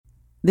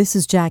This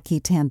is Jackie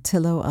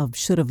Tantillo of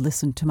Should Have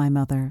Listened to My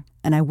Mother,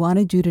 and I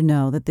wanted you to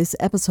know that this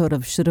episode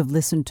of Should Have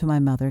Listened to My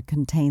Mother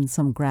contains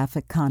some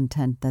graphic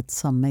content that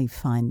some may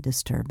find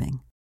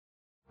disturbing.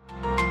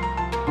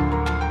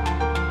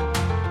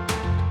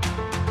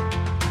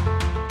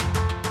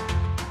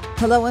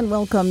 Hello and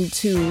welcome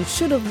to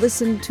Should Have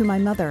Listened to My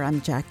Mother.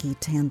 I'm Jackie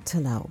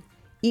Tantillo.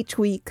 Each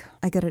week,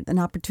 I get an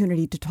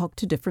opportunity to talk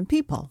to different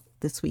people.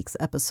 This week's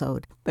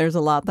episode, there's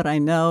a lot that I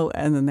know,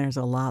 and then there's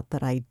a lot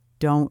that I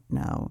don't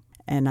know.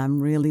 And I'm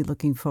really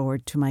looking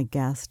forward to my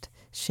guest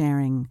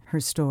sharing her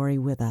story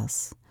with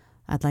us.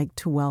 I'd like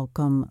to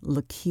welcome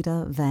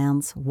Lakita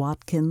Vance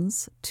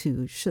Watkins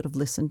to Should Have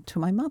Listened to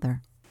My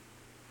Mother.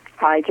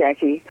 Hi,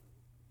 Jackie.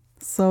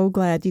 So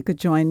glad you could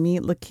join me.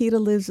 Lakita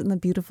lives in the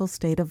beautiful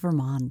state of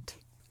Vermont.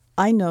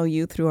 I know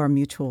you through our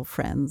mutual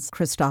friends,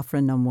 Christopher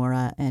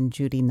Nomura and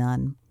Judy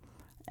Nunn.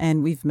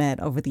 And we've met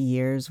over the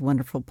years,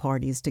 wonderful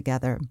parties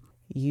together.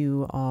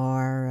 You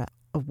are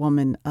a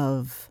woman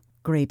of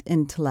great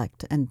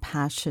intellect and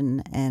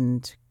passion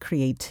and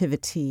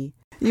creativity.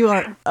 You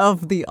are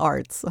of the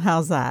arts.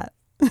 How's that?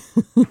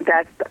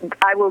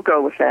 I will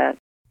go with that.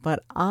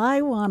 But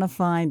I want to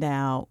find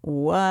out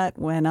what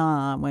went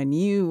on when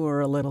you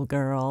were a little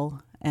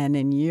girl and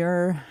in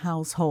your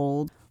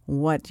household,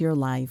 what your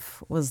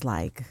life was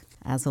like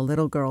as a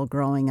little girl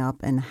growing up,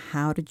 and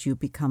how did you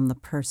become the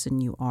person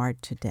you are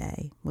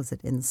today? Was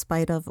it in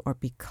spite of or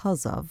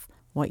because of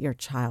what your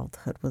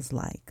childhood was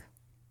like?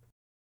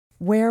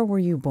 Where were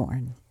you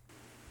born?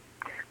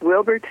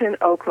 Wilburton,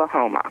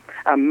 Oklahoma,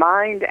 a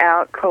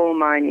mined-out coal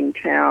mining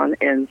town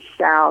in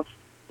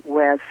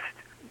southwest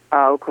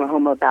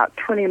Oklahoma, about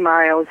 20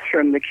 miles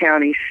from the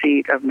county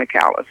seat of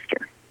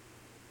McAllister.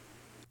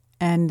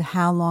 And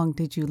how long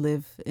did you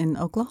live in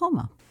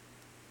Oklahoma?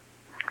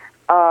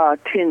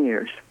 10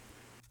 years.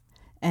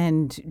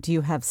 And do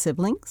you have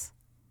siblings?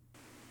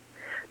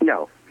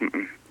 No.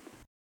 Mm-mm.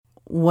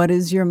 What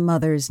is your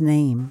mother's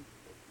name?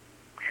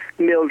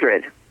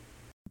 Mildred.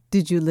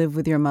 Did you live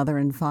with your mother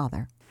and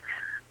father?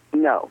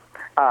 No.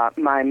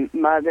 My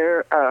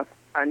mother,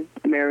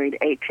 unmarried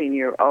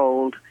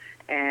 18-year-old,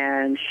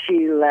 and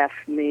she left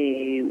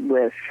me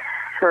with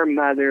her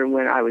mother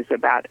when I was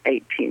about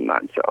 18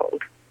 months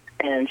old.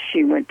 And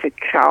she went to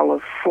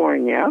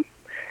California,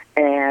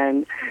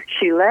 and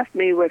she left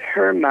me with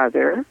her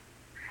mother,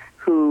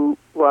 who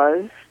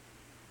was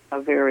a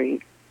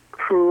very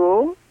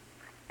cruel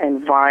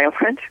and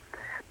violent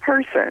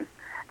person.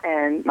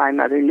 And my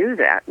mother knew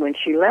that when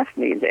she left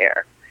me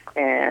there.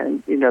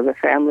 And, you know, the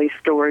family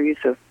stories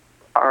of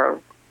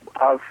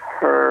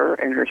her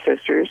and her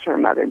sisters, her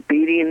mother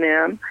beating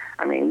them.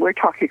 I mean, we're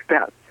talking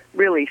about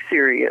really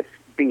serious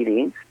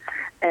beatings.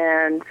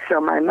 And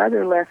so my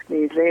mother left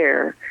me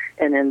there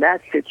and in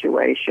that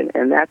situation,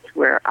 and that's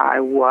where I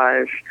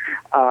was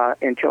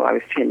until I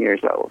was 10 years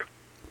old.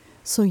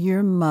 So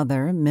your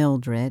mother,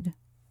 Mildred,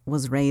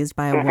 was raised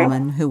by a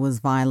woman who was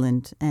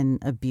violent and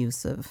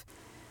abusive.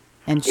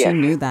 And she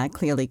knew that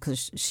clearly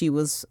because she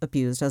was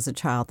abused as a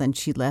child, and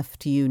she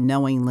left you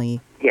knowingly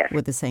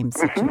with the same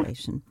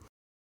situation.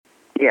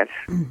 Yes.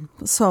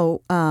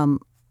 So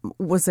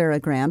was there a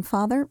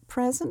grandfather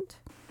present?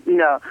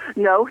 No.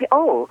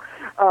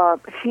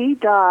 He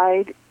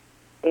died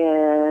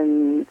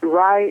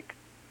right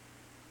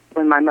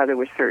when my mother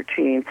was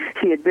 13.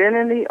 He had been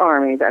in the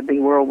Army, that'd be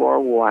World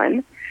War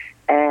I,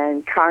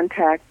 and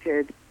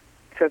contracted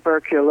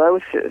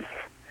tuberculosis.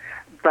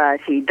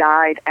 But he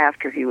died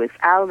after he was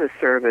out of the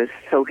service,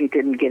 so he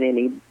didn't get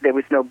there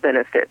was no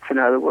benefits. In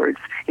other words,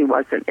 he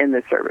wasn't in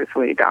the service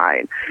when he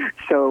died.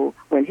 So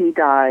when he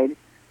died,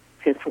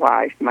 his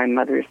wife, my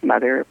mother's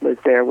mother, was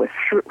there with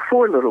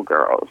 4 little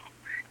girls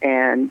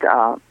and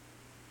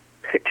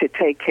to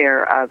take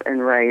care of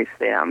and raise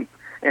them.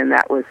 And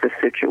that was the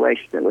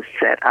situation that was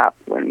set up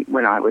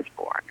when I was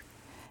born.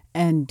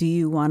 And do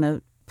you want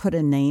to put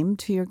a name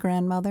to your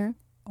grandmother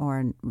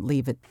or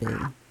leave it be?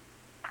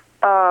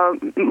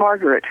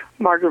 Marguerite.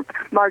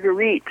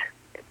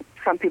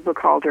 Some people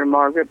called her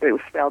Margaret, but it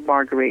was spelled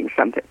Marguerite, and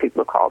some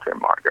people called her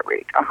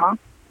Marguerite.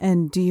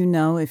 And do you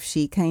know if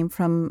she came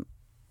from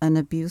an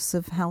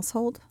abusive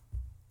household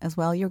as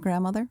well, your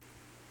grandmother?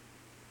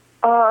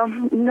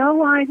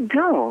 No, I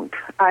don't.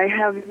 I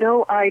have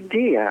no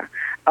idea.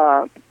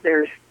 I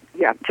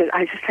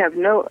just have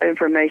no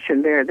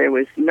information there. There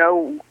was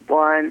no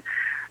one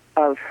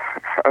of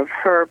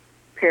her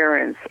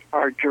parents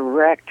or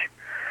direct.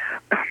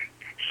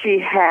 She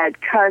had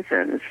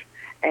cousins,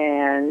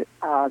 and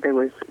there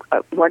was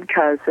one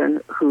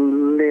cousin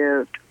who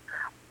lived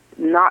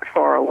not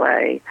far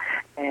away,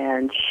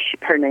 and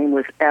her name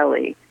was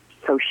Ellie,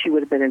 so she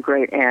would have been a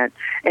great aunt.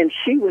 And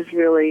she was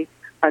really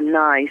a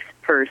nice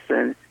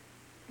person,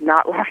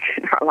 not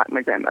like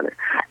my grandmother.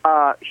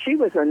 She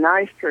was a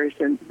nice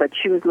person, but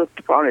she was looked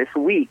upon as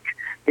weak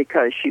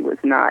because she was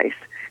nice.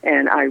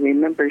 And I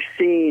remember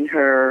seeing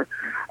her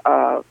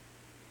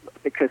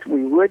because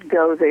we would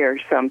go there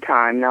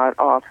sometime, not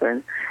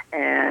often,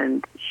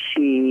 and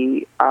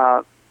she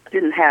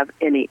didn't have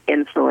any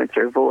influence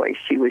or voice.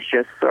 She was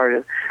just sort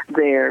of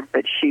there,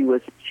 but she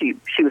was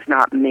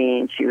not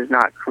mean. She was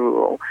not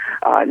cruel.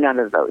 None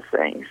of those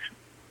things.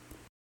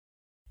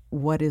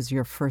 What is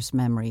your first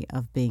memory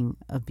of being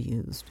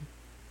abused?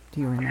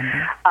 Do you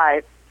remember?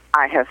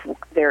 I have.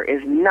 There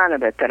is none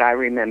of it that I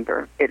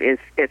remember.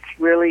 It's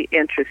really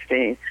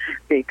interesting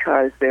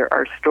because there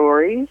are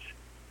stories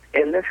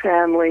in the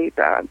family.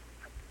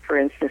 For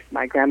instance,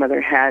 my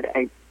grandmother had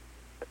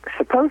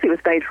suppose it was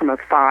made from a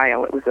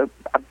file. It was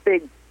a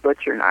big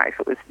butcher knife.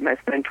 It must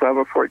have been 12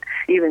 or 14,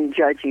 even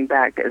judging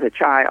back as a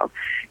child.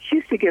 She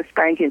used to give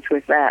spankings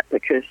with that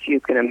because you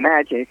can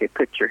imagine you could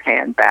put your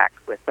hand back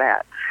with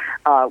that.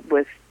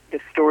 With the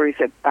stories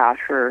about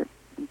her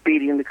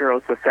beating the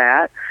girls with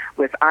that,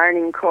 with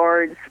ironing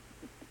cords,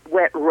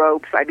 wet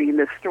ropes. I mean,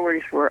 the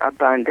stories were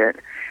abundant,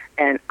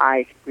 and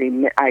I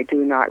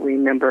do not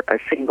remember a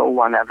single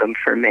one of them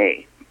for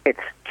me. It's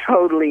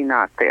totally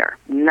not there.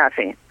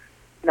 Nothing.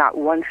 Not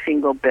one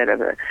single bit of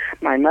it.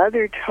 My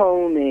mother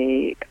told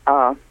me,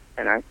 and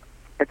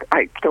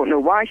I don't know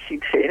why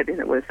she did, and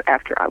it was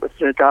after I was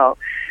an adult.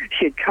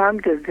 She'd come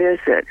to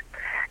visit,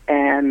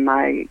 and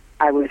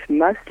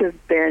must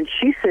have been,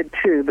 she said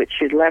 2, but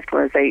she'd left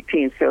when I was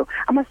 18, so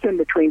I must have been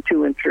between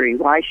 2 and 3.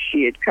 Why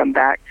she had come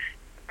back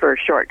for a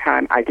short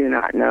time, I do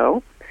not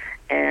know.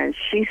 And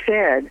she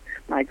said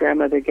my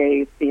grandmother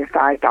gave me a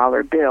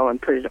 $5 bill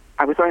and put it,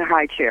 I was on a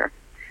high chair,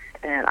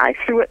 and I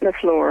threw it on the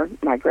floor.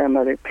 My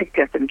grandmother picked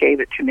it up and gave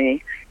it to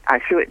me. I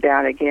threw it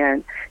down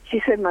again.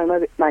 She said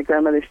my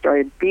grandmother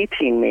started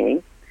beating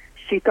me.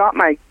 She thought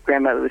my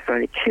grandmother was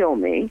going to kill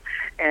me,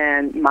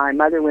 and my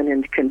mother went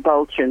into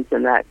convulsions,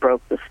 and that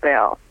broke the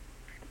spell.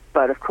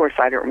 But, of course,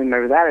 I don't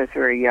remember that. I was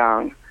very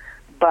young.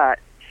 But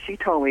she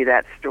told me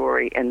that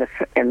story, and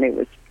it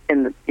was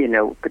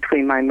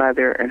between my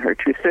mother and her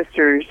 2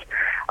 sisters.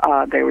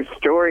 There were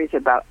stories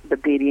about the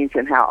beatings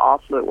and how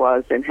awful it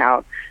was and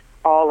how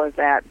all of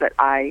that, but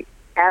I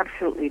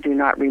absolutely do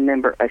not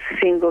remember a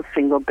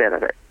single bit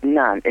of it.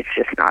 None. It's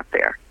just not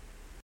there.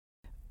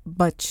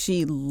 But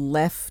she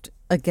left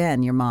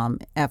again, your mom,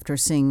 after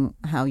seeing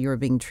how you were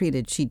being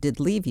treated. She did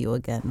leave you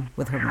again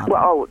with her mother.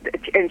 Well,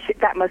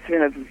 that must have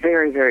been a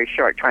very, very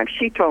short time.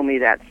 She told me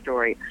that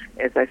story.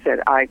 As I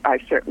said, I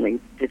certainly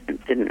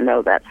didn't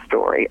know that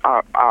story.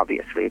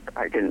 Obviously,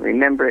 I didn't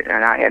remember it,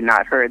 and I had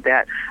not heard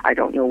that. I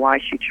don't know why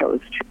she chose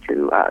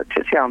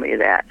to tell me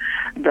that.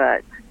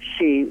 But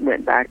she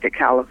went back to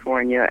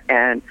California,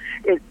 and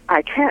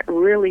I can't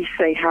really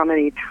say how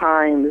many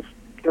times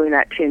during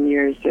that 10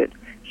 years that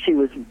she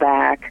was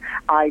back.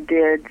 I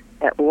did,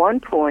 at one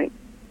point,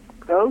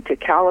 go to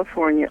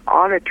California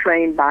on a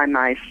train by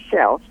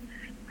myself,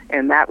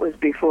 and that was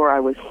before I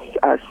was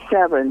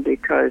 7,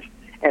 because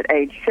at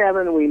age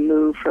 7 we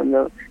moved from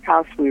the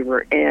house we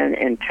were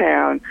in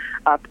town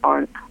up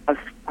on a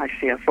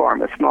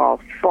small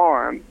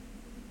farm.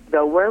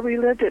 Though where we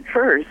lived at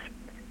first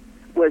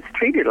was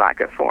treated like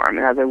a farm.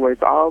 In other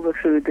words, all the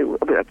food,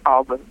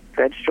 all the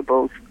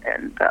vegetables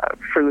and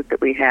fruit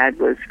that we had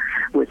was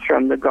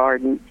from the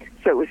garden.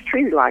 So it was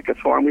treated like a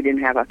farm. We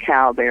didn't have a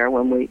cow there.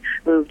 When we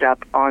moved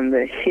up on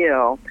the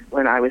hill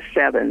when I was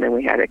 7, then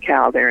we had a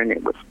cow there, and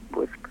it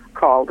was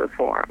called a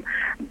farm.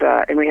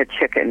 And we had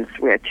chickens.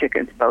 We had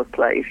chickens both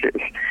places.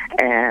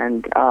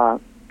 And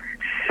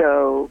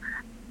so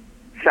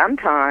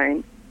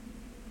sometime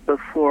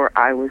before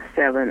I was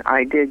 7,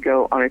 I did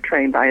go on a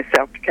train by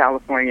myself to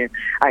California.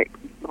 I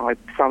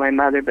saw my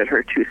mother, but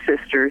her 2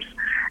 sisters.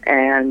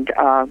 And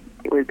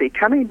it would be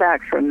coming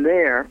back from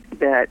there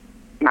that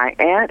my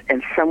aunt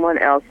and someone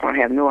else, I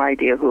have no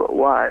idea who it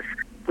was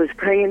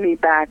bringing me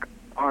back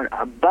on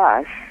a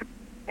bus.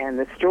 And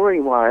the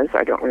story was,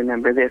 I don't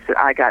remember this, that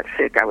I got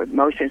sick. I was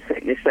motion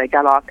sickness. I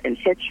got off and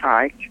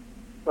hitchhiked.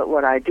 But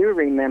what I do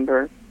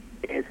remember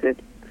is that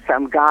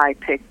some guy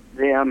picked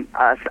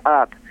us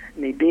up,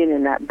 me being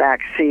in that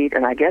back seat,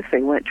 and I guess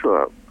they went to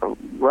a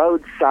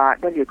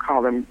roadside, what do you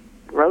call them,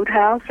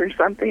 roadhouse or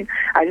something?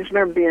 I just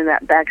remember being in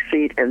that back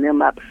seat and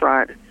them up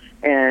front,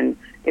 and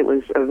it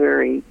was a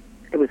very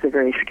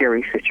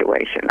scary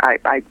situation.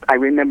 I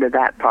remember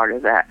that part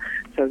of that.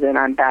 So then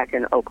I'm back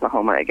in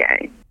Oklahoma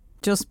again.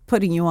 Just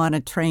putting you on a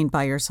train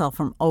by yourself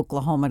from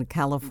Oklahoma to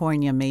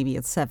California, maybe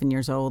at 7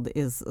 years old,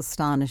 is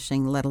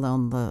astonishing, let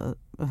alone the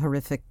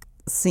horrific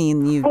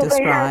scene you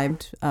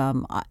described.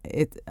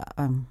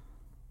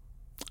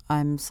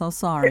 I'm so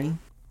sorry.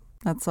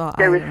 That's all.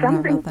 I don't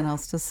have nothing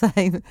else to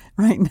say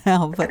right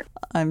now, but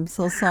I'm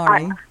so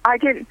sorry. I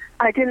didn't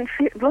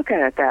look at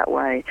it that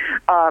way.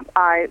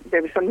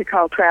 There was something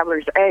called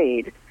Traveler's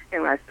Aid,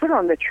 and I was put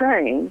on the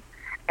train,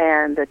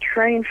 and the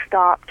train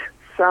stopped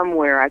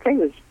somewhere. I think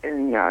it was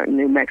in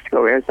New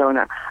Mexico,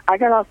 Arizona. I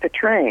got off the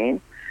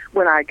train.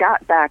 When I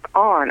got back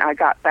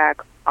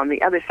on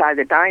the other side of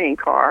the dining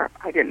car.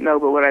 I didn't know,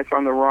 but when I was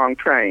on the wrong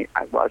train,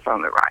 I was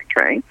on the right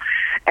train.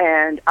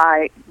 And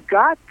I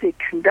got the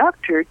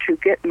conductor to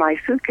get my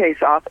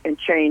suitcase off and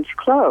change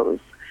clothes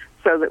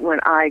so that when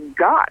I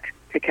got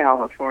to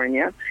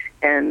California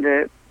and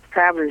the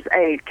Traveler's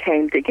Aid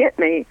came to get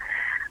me,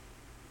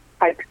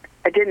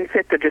 I didn't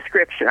fit the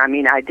description. I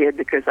mean, I did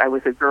because I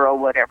was a girl,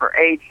 whatever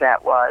age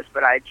that was,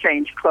 but I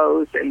changed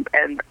clothes and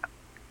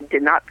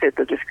did not fit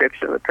the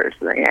description of the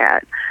person they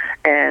had.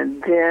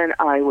 And then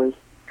I was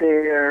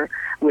there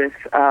with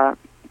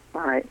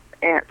my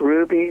Aunt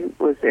Ruby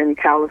was in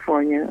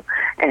California,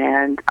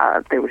 and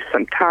there was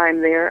some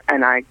time there,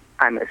 and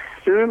I'm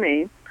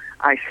assuming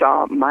I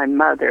saw my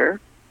mother,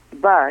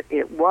 but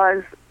it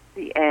was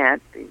the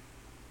aunt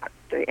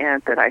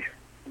that I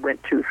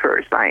went to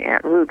first, my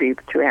Aunt Ruby,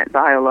 to Aunt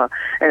Viola,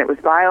 and it was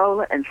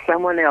Viola and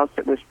someone else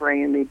that was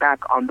bringing me back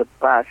on the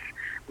bus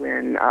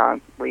when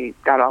we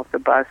got off the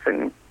bus,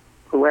 and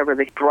whoever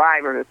the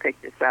driver who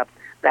picked us up,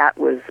 that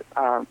was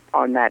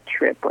on that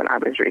trip when I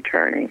was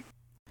returning.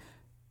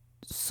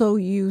 So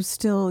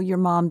your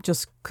mom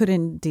just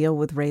couldn't deal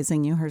with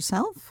raising you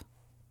herself?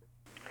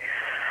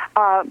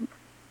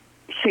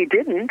 She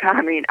didn't.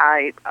 I mean,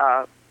 it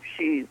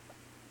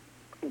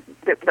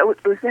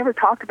was never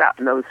talked about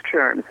in those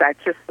terms. That's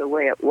just the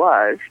way it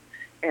was.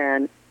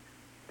 And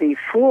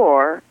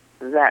before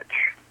that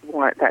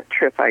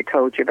trip I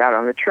told you about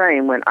on the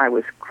train, when I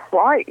was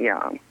quite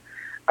young,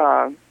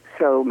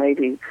 so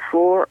maybe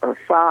 4 or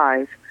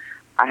 5,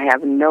 I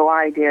have no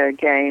idea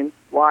again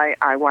why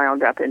I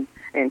wound up in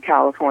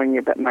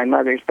California, but my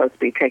mother's supposed to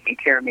be taking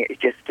care of me. It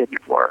just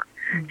didn't work.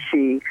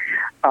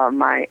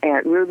 My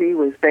Aunt Ruby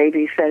was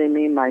babysitting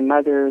me. My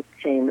mother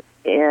came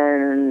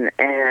in,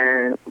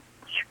 and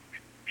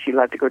she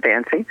loved to go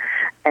dancing.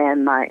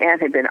 And my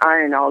aunt had been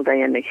ironing all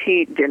day in the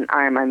heat, didn't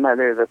iron my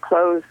mother the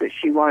clothes, but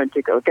she wanted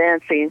to go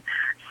dancing.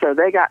 So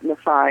they got in a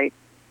fight,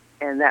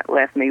 and that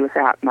left me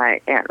without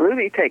my Aunt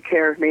Ruby take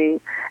care of me.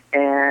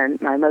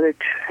 And my mother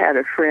had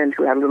a friend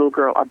who had a little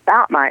girl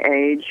about my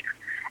age.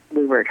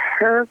 We were at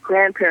her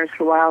grandparents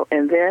for a while,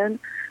 and then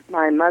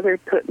my mother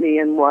put me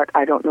in what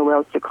I don't know what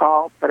else to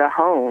call, but a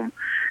home.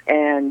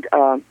 And,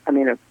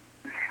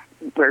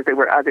 where there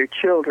were other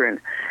children.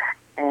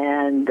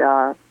 And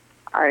there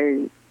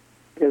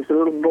was a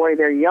little boy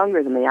there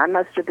younger than me. I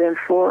must have been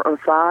 4 or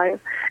 5,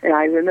 and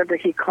I remember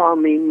he called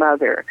me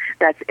Mother.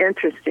 That's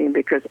interesting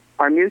because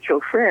our mutual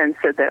friend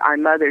said that I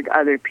mothered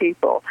other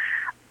people.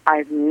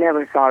 I've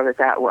never thought of it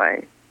that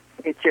way.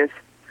 It just,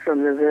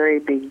 from the very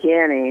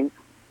beginning,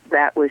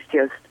 that was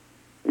just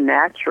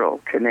natural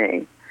to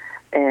me.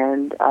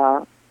 And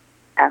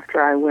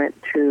after I went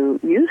to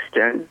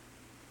Houston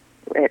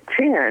at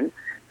 10,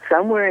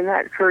 somewhere in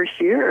that first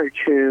year or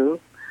two,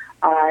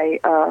 I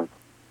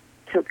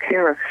took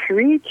care of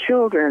 3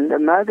 children, the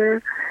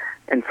mother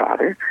and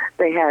father.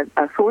 They had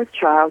a 4th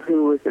child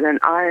who was in an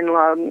iron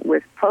lung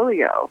with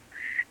polio.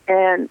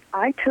 And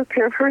I took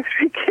care of her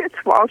 3 kids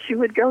while she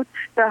would go to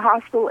the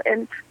hospital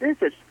and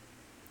visit.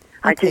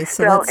 Okay, I just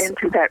fell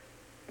into that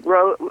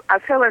role. I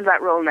fell into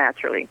that role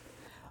naturally.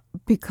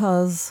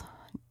 Because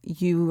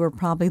you were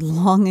probably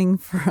longing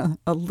for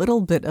a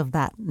little bit of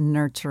that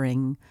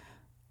nurturing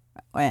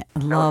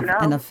love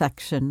and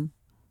affection.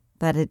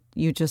 That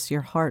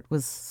your heart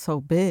was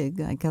so big.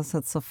 I guess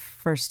that's the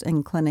first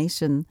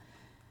inclination,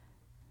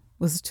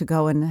 was to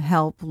go and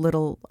help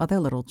other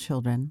little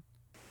children.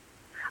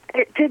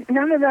 It did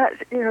none of that.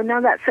 None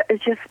of that.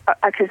 It's just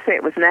I could say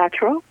it was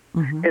natural.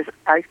 Mm-hmm. As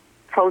I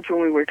told you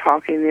when we were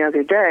talking the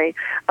other day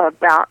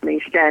about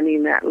me standing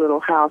in that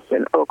little house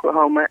in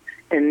Oklahoma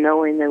and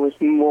knowing there was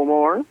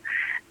more,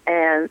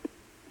 and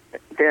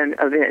then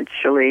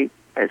eventually,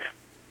 as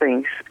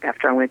things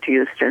after I went to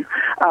Houston,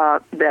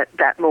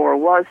 that more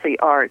was the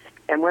arts.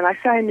 And when I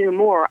say I knew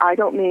more, I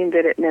don't mean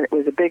that it meant it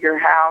was a bigger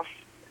house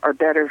or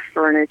better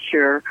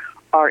furniture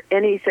or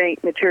anything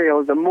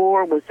material. The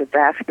more was the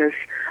vastness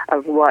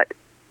of what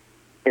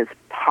is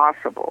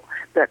possible.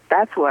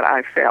 That's what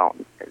I felt.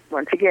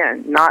 Once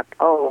again,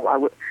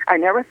 I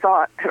never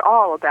thought at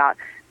all about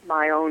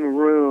my own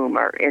room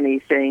or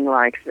anything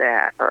like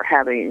that, or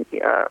having,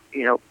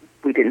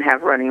 we didn't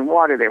have running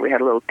water there. We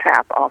had a little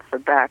tap off the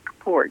back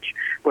porch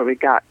where we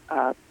got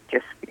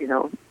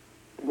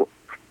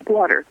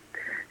water.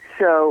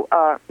 So,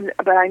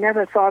 but I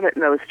never thought it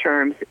in those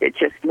terms. It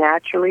just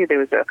naturally, there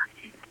was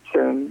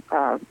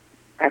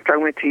after I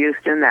went to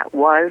Houston,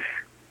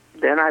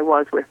 then I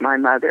was with my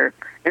mother.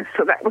 And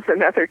so that was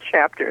another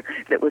chapter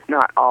that was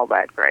not all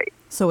that great.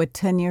 So at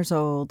 10 years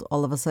old,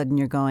 all of a sudden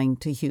you're going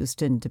to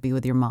Houston to be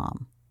with your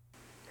mom.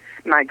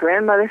 My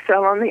grandmother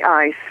fell on the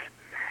ice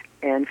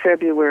in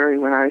February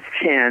when I was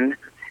 10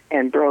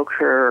 and broke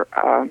her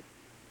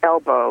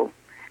elbow.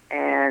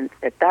 And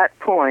at that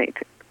point,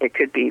 it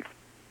could be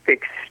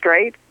fixed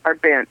straight or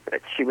bent,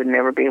 but she would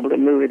never be able to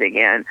move it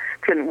again.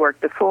 Couldn't work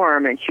the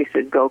forearm, and she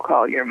said, "Go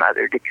call your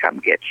mother to come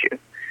get you."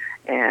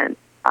 And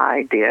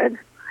I did.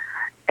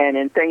 And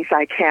in things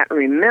I can't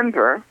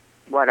remember,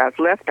 what I've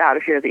left out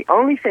of here, the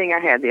only thing I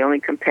had, the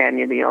only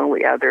companion, the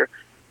only other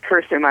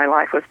person in my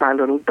life was my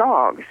little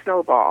dog,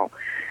 Snowball.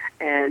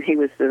 And he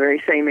was the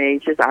very same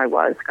age as I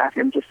was. Got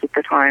him just at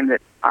the time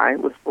that I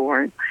was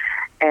born.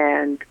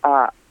 And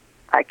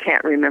I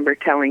can't remember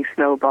telling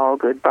Snowball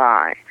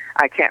goodbye.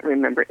 I can't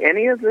remember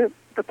any of the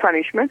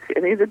punishments,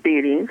 any of the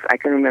beatings. I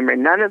can remember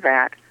none of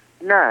that.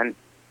 None.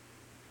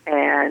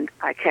 and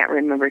I can't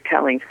remember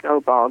telling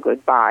Snowball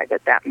goodbye,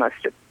 but that must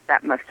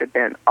have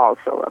been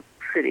also a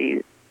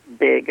pretty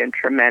big and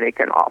traumatic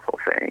and awful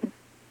thing.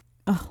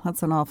 Oh,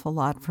 that's an awful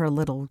lot for a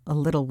little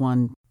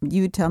one.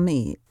 You tell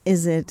me,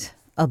 is it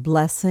a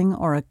blessing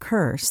or a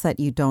curse that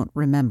you don't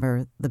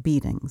remember the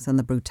beatings and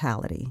the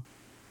brutality?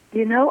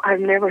 You know, I've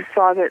never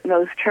thought of it in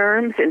those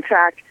terms. In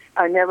fact,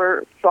 I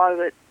never thought of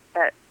it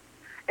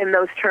in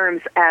those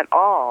terms at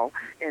all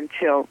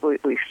until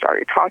we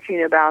started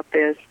talking about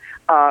this.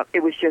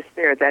 It was just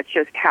there. That's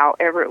just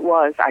however it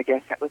was. I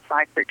guess that was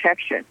my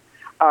protection.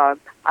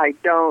 I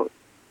don't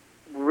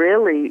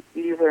really,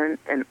 even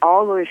in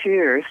all those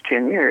years,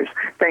 10 years,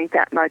 think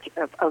that much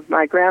of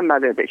my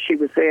grandmother, that she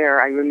was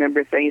there. I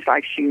remember things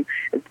like a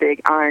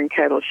big iron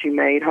kettle she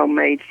made,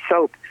 homemade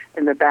soap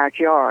in the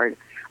backyard.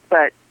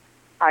 But,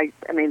 I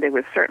mean, there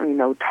was certainly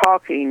no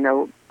talking,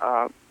 no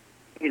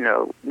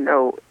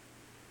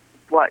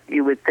what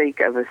you would think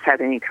of as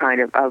having any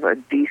kind of a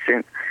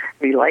decent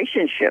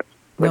relationship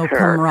with her. No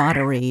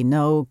camaraderie,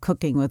 no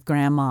cooking with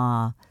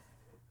Grandma.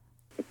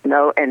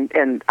 No,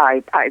 and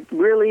I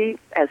really,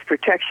 as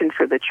protection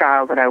for the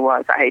child that I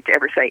was, I hate to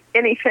ever say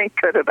anything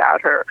good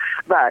about her,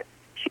 but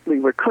we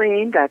were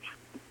clean. That's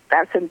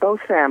in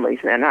both families,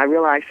 and I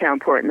realized how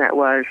important that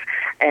was.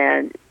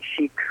 And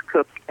she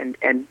cooked and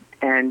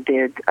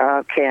did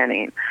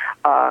canning,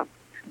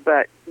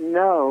 but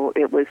no,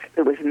 it was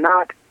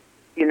not.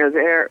 You know,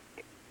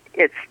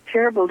 it's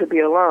terrible to be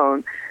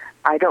alone.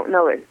 I don't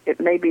know. It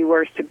may be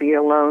worse to be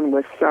alone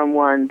with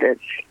someone that's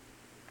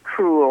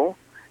cruel.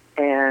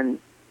 And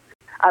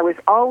I was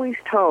always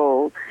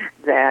told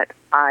that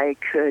I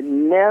could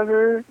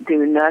never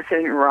do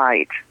nothing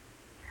right.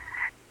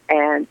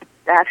 And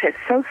that has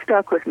so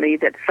stuck with me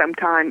that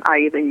sometimes I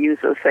even use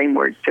those same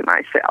words to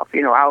myself.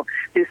 You know, I'll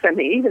do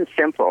something even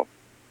simple.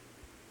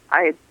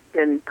 I had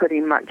been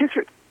just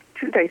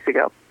 2 days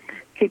ago,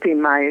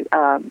 keeping my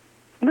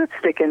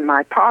lipstick in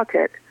my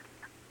pocket.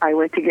 I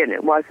went to get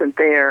it wasn't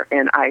there,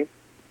 and I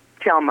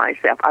tell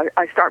myself,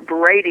 I start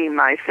berating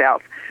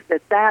myself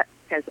that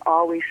has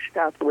always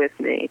stuck with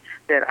me,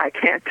 that I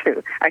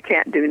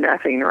can't do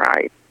nothing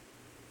right.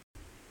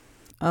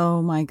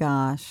 Oh my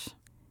gosh.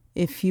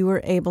 If you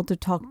were able to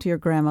talk to your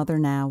grandmother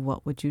now,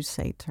 what would you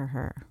say to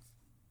her?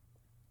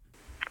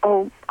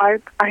 Oh, I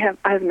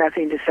have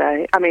nothing to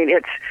say. I mean,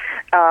 it's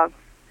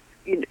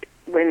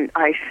when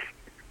I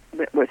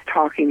was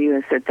talking to you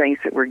and said things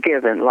that were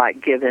given, like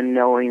given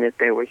knowing that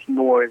there was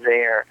more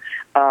there.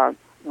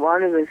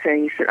 One of the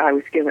things that I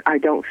was given, I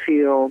don't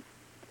feel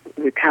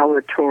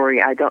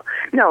retaliatory. I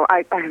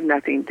have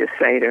nothing to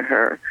say to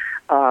her.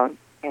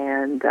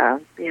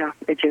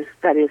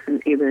 That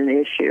isn't even an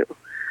issue.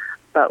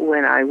 But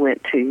when I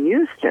went to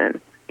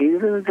Houston,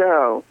 even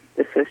though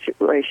the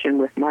situation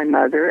with my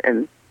mother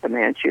and the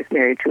man she was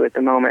married to at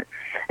the moment,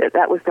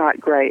 that was not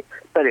great,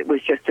 but it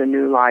was just a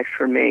new life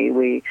for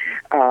me.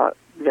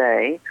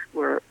 They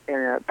were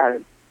in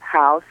a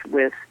house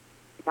with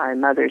my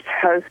mother's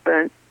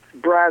husband,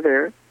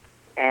 brother,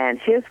 and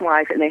his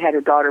wife, and they had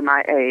a daughter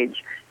my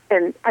age.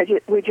 And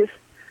it was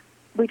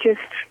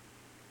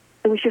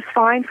just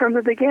fine from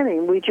the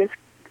beginning. We just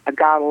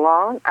got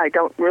along. I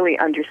don't really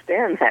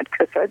understand that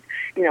because I'd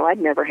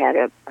never had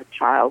a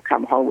child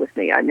come home with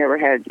me. I never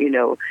had,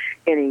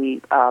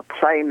 any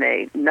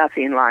playmate,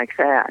 nothing like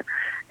that.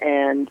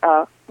 And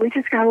we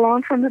just got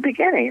along from the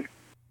beginning.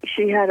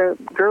 She had a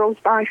girl's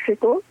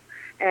bicycle,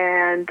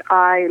 and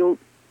I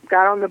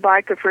got on the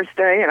bike the first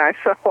day, and I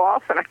fell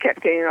off, and I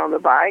kept getting on the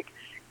bike.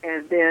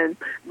 And then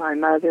my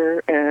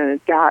mother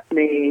got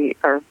me,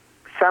 or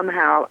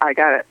somehow I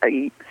got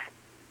a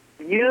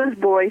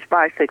used boy's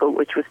bicycle,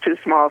 which was too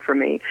small for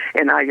me,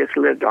 and I just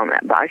lived on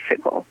that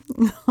bicycle.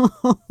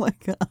 Oh, my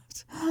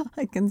gosh.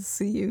 I can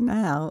see you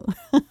now.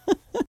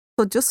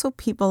 So just so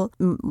people,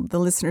 the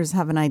listeners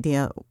have an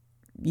idea,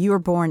 you were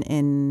born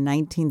in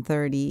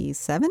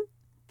 1937?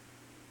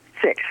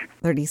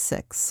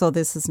 36. So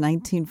this is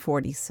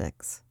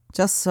 1946.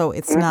 Just so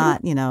it's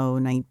not,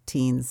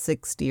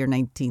 1960 or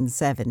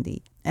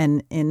 1970.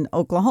 And in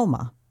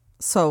Oklahoma.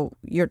 So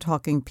you're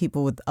talking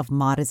people of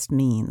modest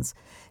means.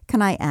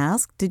 Can I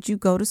ask, did you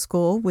go to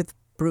school with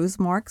bruise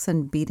marks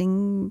and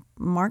beating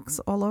marks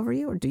all over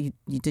you? Or did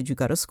you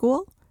go to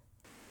school?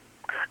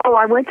 Oh,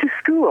 I went to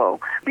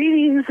school.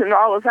 Beatings and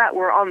all of that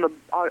were on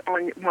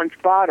one's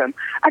bottom.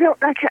 I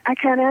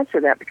can't answer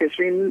that because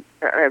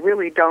I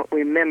really don't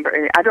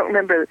remember. I don't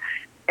remember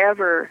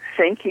ever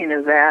thinking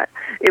of that.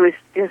 It was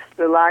just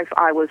the life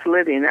I was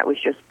living. That was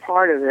just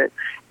part of it.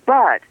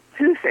 But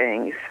two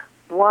things.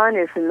 One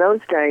is in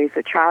those days,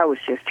 a child was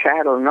just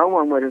chattel. No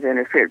one would have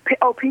interfered.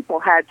 People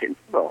had to,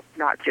 well,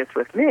 not just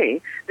with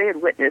me. They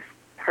had witnessed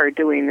her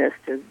doing this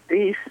to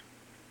these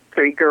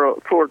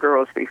four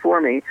girls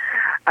before me.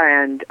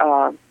 And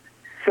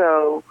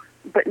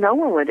but no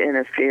one would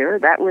interfere.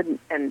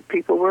 And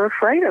people were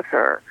afraid of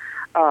her.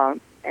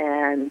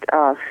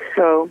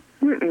 So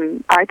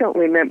I don't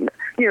remember.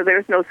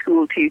 There's no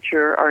school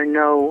teacher or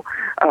no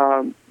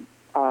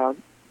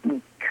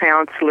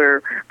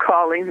counselor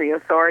calling the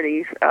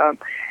authorities.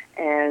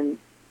 And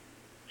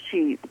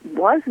she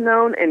was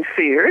known and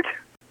feared.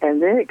 And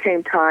then it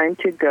came time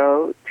to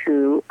go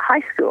to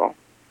high school.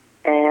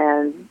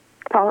 And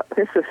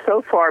this was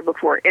so far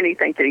before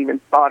anything had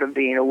even thought of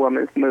being a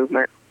women's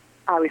movement.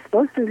 I was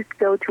supposed to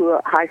go to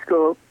a high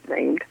school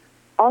named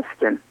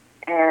Austin.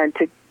 And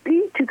to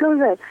go to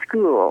that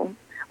school,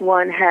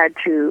 one had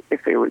to,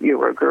 if you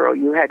were a girl,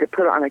 you had to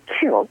put on a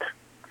kilt.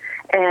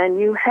 And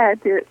you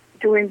had to,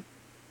 during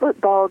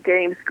football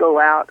games, go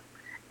out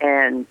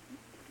and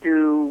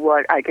do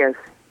what I guess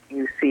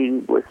you see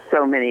with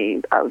so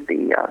many of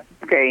the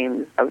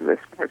games, of the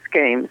sports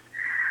games.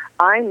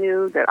 I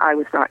knew that I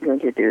was not going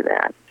to do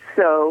that.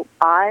 So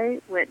I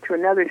went to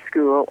another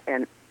school,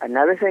 and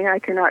another thing I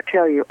cannot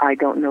tell you, I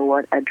don't know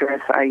what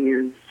address I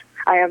used.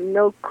 I have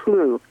no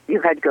clue.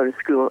 You had to go to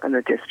school in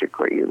the district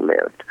where you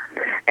lived.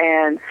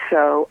 And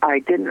so I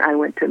didn't. I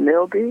went to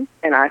Milby,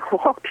 and I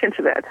walked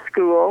into that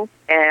school,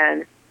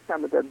 and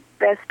some of the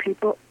best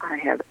people I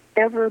have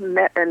ever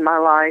met in my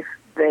life.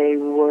 They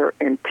were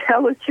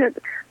intelligent.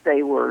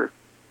 They were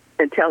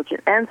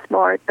intelligent and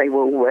smart. They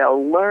were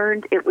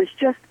well-learned. It was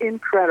just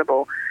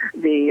incredible.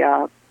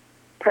 The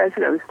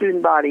president of the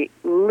student body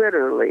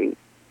literally,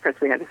 because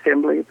we had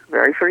assembly, the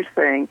very first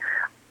thing,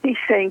 he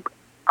sang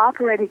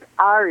operatic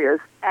arias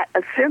at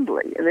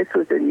assembly, and this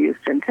was in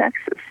Houston,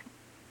 Texas.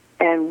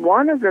 And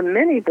one of the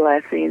many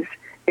blessings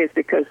is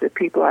because the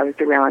people I was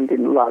around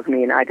didn't love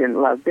me and I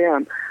didn't love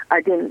them.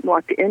 I didn't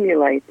want to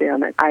emulate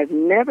them, and I've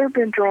never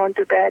been drawn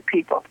to bad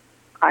people.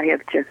 I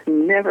have just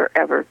never,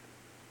 ever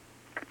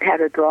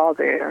had a draw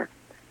there.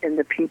 And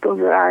the people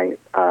that I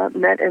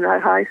met in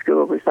that high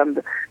school were some of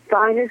the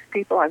finest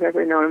people I've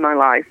ever known in my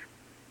life.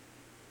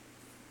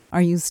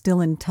 Are you still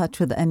in touch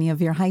with any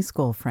of your high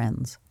school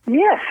friends?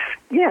 Yes.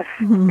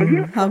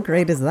 Mm-hmm. How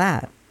great is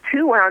that?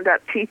 Two wound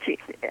up teaching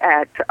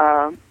at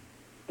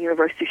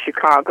University of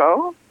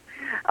Chicago.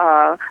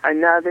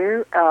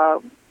 Another,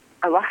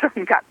 a lot of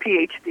them got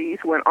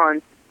PhDs, went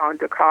on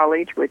to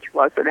college, which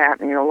wasn't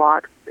happening a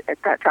lot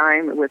at that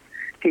time with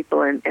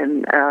people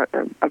in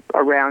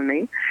around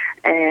me,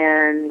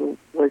 and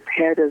was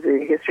head of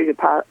the history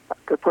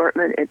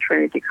department at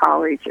Trinity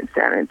College in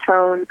San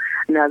Antonio.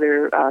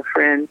 Another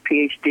friend,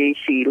 PhD,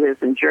 she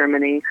lives in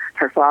Germany.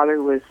 Her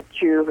father was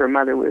Jew, her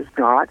mother was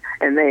not,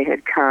 and they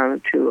had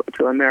come to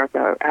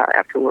America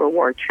after World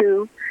War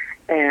II.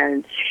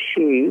 And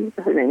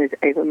her name is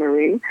Ava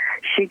Marie,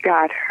 she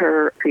got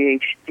her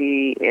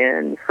PhD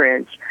in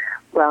French,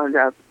 wound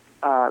up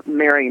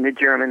marrying a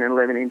German and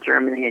living in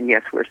Germany, and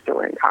yes, we're still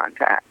in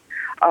contact.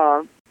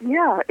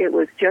 It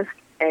was just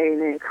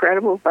an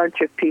incredible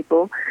bunch of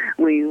people.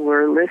 We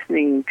were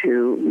listening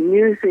to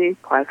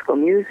music, classical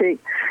music,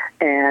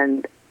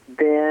 and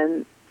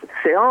then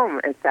film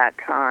at that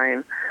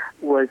time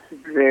was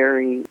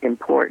very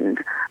important.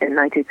 In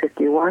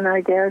 1951,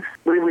 I guess,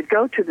 we would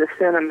go to the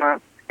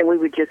cinema and we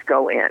would just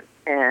go in.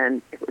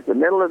 And it was the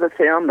middle of the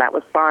film, that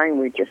was fine.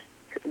 We'd just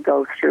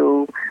go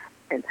through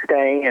and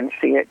stay and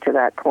see it to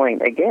that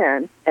point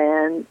again.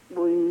 And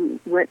we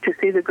went to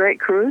see The Great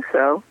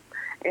Caruso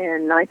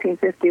in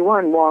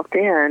 1951, walked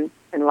in,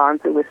 and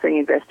Lanza was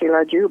singing Vesti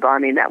la Juba. I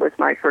mean, that was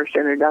my first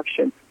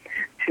introduction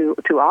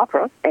to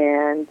opera,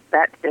 and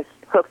that just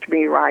hooked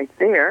me right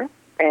there.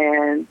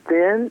 And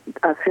then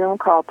a film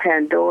called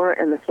Pandora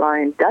and the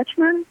Flying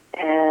Dutchman,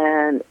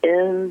 and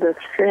in the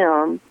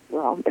film,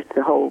 well, it's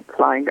the whole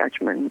Flying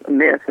Dutchman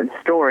myth and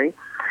story,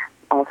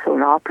 also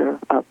an opera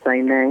of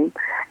same name,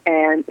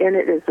 and in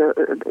it is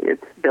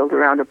it's built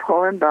around a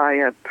poem by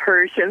a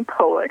Persian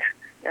poet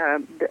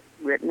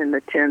written in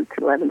the 10th,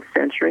 11th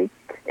century,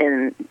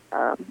 and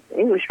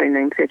Englishman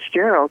named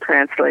Fitzgerald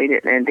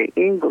translated it into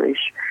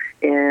English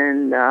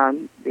in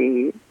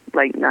the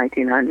late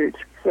 1900s.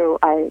 So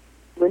I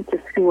went to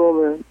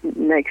school the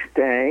next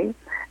day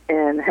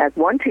and had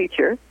one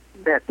teacher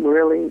that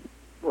really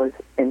was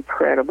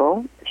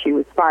incredible. She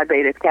was Phi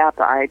Beta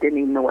Kappa. I didn't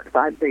even know what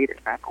Phi Beta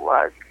Kappa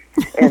was.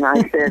 And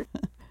I said,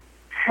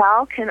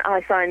 how can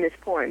I find this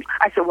poem?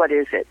 I said, what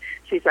is it?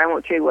 She said, I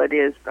won't tell you what it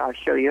is, but I'll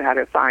show you how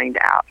to find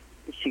out.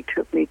 She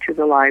took me to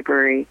the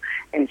library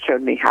and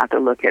showed me how to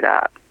look it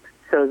up.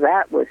 So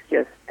that was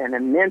just an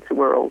immense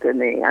world to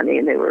me. I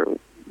mean, there were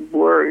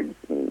words,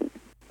 and,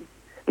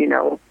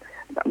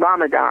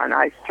 Ramadan.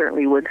 I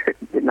certainly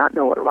did not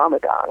know what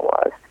Ramadan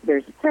was.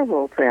 There's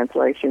several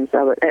translations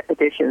of it,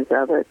 editions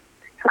of it,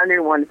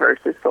 101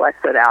 verses, so I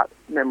set out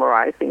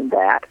memorizing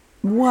that.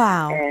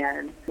 Wow.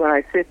 And when I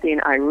was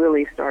 15, I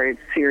really started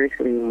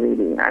seriously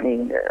reading. I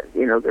mean,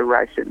 the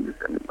Russians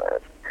and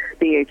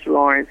D.H.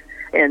 Lawrence.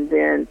 And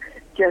then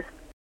just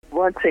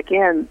once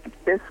again,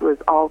 this was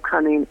all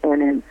coming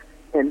in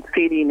and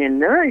feeding and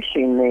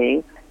nourishing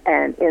me.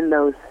 And in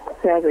those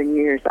 7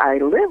 years I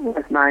lived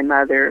with my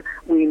mother,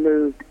 we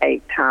moved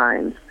 8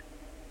 times.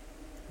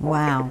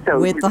 Wow. So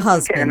with the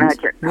husband?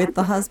 With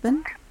the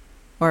husband?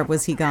 Or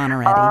was he gone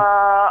already?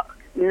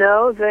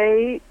 No,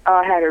 they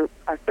had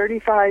a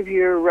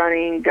 35-year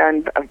running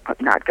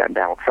not gun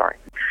battle, sorry.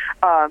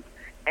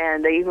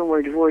 And they even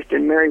were divorced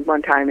and married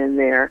one time in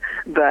there.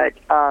 But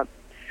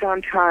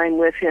sometime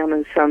with him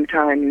and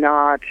sometime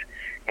not.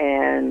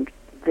 And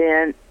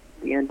then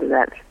the end of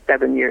that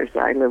 7 years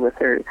I lived with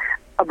her,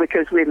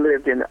 because we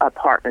lived in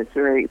apartments,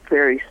 very,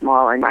 very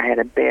small, and I had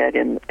a bed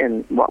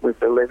in what was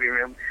the living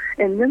room.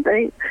 And then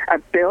they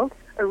built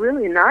a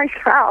really nice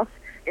house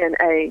in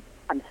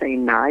I'm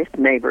saying nice,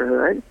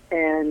 neighborhood,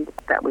 and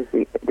that was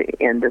the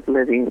end of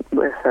living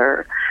with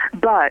her.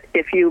 But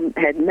if you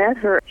had met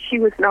her, she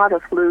was not a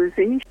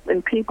floozy,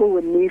 and people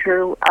would meet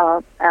her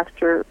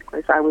after,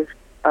 as I was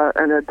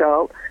an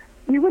adult.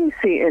 You wouldn't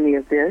see any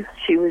of this.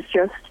 She was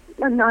just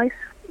a nice,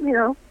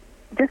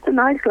 just a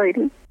nice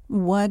lady.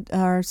 What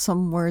are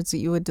some words that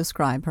you would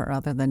describe her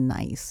other than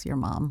nice, your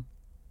mom?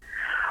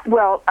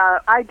 Well,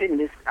 I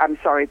didn't. I'm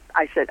sorry.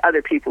 I said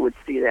other people would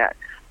see that.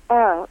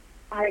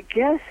 I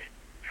guess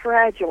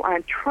fragile.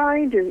 I'm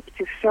trying to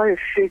sort of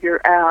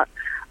figure out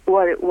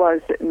what it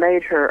was that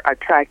made her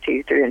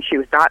attractive. And she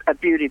was not a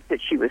beauty, but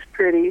she was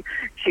pretty.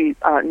 She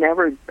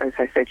never, as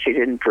I said, she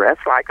didn't dress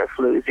like a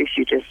floozy.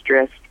 She just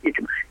dressed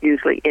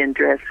usually in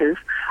dresses.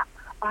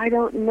 I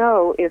don't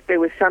know if there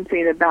was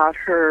something about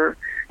her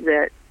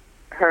that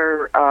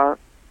her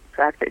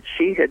fact that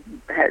she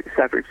had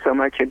suffered so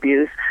much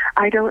abuse.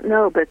 I don't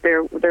know, but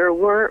there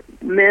were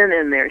men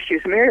in there. She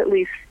was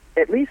married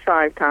at least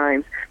 5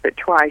 times, but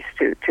twice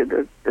to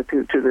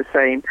the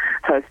same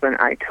husband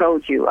I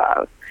told you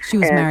of. She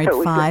was married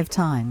 5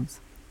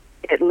 times.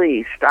 At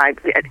least.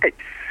 It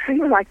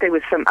seemed like there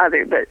was some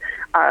other, but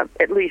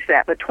at least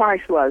that. But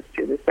twice was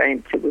to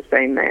the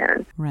same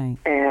man. Right.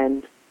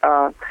 And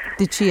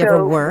did she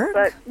ever work?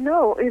 But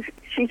no,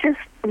 she just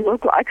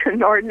looked like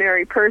an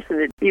ordinary person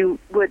that you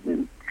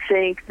wouldn't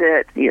think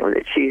that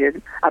that she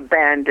had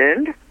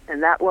abandoned.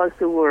 And that was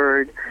the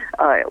word.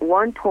 At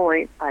one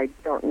point, I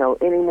don't know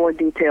any more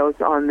details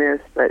on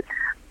this, but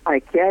I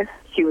guess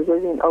she was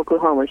living in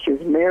Oklahoma. She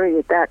was married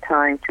at that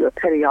time to a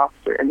petty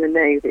officer in the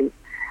Navy.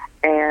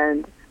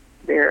 And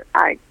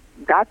I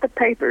got the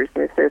papers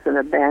that says an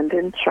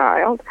abandoned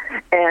child.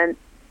 And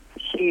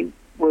she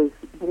was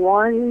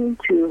wanting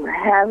to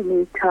have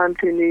me come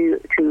to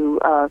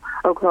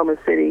Oklahoma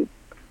City,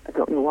 I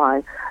don't know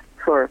why,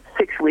 for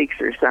 6 weeks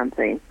or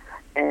something.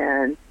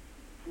 And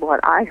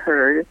what I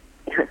heard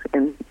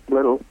in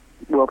little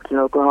Wilkton,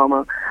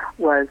 Oklahoma,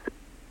 was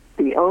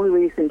the only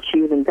reason she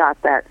even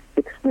got that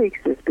 6 weeks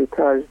is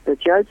because the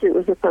judge that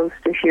was supposed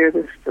to hear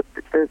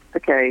the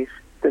case,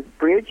 the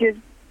bridge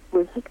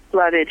was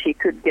flooded. He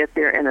couldn't get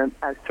there, and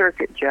a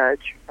circuit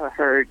judge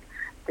heard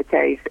the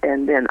case.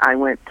 And then I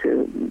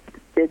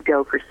did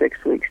go for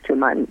 6 weeks to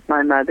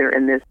my mother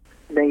and this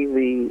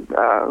Navy,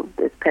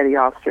 this petty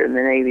officer in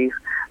the Navy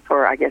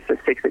for, I guess, a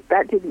 6 weeks.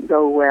 That didn't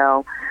go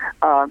well.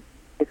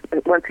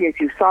 Once again, if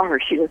you saw her,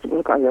 she doesn't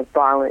look like a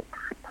violent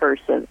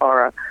person,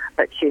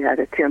 but she had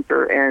a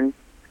temper, and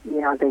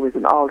there was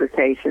an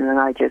altercation, and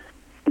I just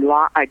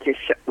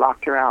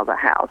locked her out of the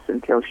house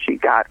until she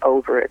got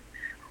over it.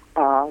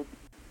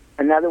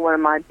 Another one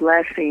of my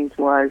blessings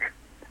was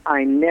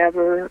I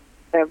never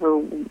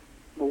ever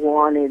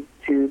wanted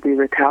to be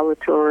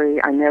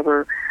retaliatory. I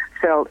never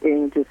felt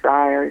any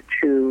desire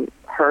to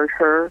hurt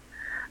her,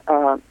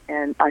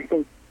 and I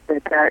think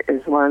that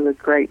is one of the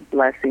great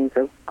blessings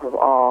of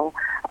all.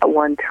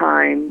 One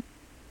time,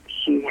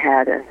 she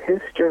had a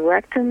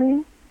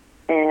hysterectomy,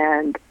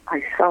 and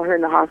I saw her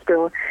in the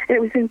hospital. And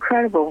it was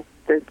incredible,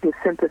 the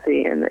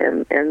sympathy and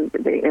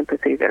the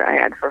empathy that I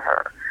had for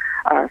her.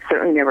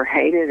 Certainly never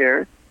hated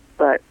her,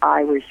 but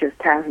I was just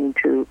having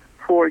to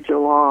forge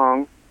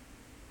along,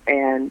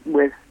 and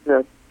with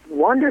the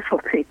wonderful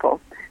people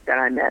that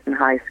I met in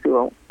high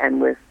school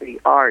and with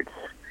the arts,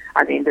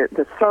 I mean,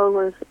 the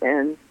solace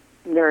and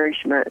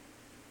nourishment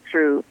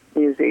through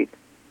music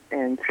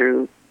and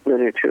through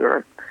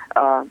literature.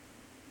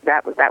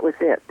 That was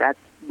it. That's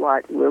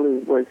what really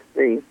was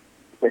the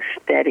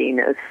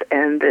steadiness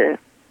and the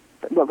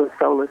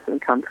solace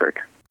and comfort.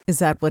 Is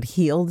that what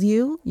healed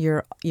you?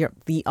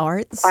 The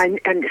arts? I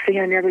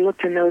never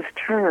looked in those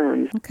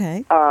terms.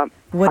 Okay.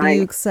 What do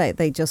you say?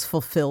 They just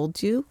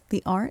fulfilled you,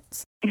 the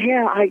arts?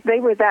 Yeah, they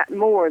were that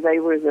more. They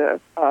were the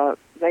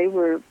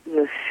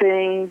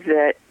things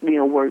that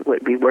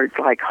would be words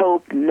like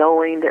hope,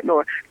 knowing that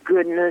more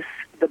goodness,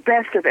 the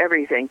best of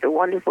everything. The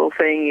wonderful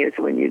thing is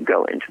when you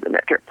go into the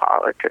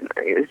Metropolitan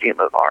Museum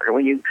of Art, or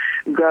when you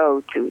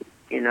go to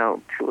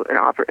an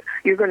opera,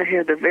 you're going to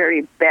hear the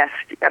very best.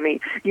 I mean,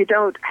 you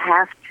don't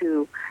have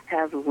to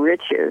have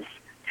riches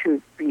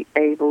to be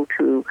able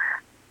to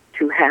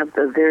have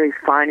the very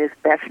finest,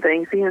 best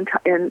things in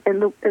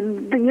the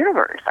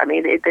universe. I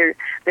mean,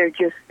 they're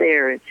just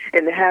there, and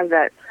to have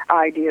that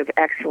idea of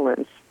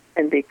excellence.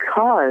 And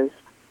because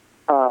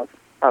of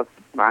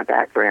my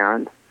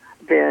background,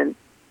 then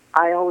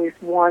I always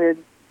wanted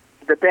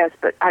the best,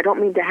 but I don't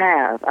mean to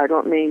have. I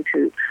don't mean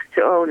to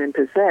own and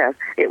possess.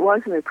 It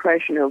wasn't a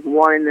question of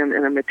wanting them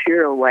in a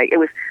material way. It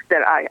was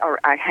that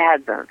I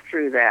had them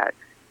through that.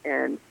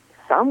 And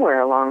somewhere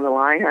along the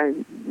line, I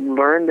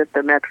learned that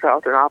the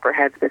Metropolitan Opera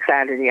had the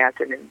Saturday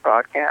afternoon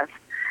broadcast,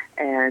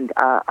 and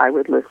I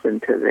would listen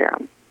to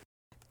them.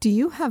 Do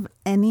you have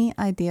any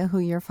idea who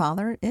your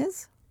father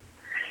is?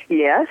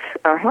 Yes.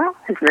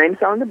 His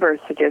name's on the birth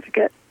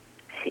certificate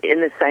in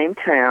the same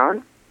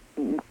town.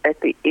 at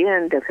the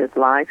end of his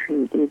life,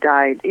 he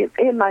died.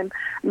 And my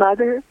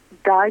mother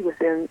died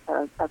within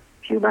a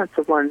few months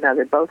of one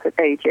another, both at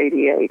age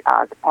 88,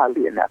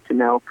 oddly enough to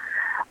know,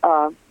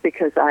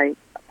 because I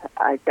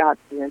got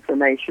the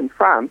information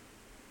from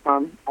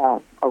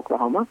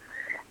Oklahoma,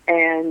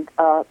 and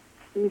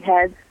he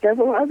had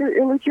several other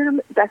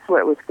illegitimate, that's what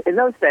it was, in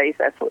those days,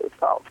 that's what it was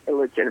called,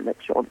 illegitimate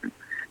children.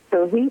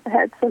 So he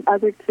had some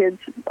other kids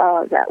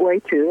that way,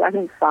 too. I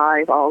think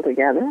 5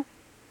 altogether.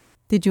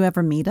 Did you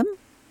ever meet him?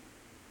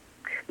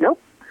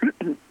 Nope.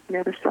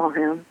 Never saw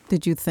him.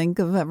 Did you think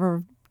of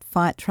ever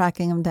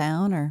tracking him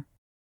down, or?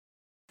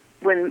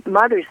 When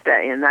Mother's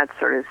Day and that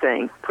sort of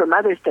thing, for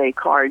Mother's Day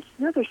cards,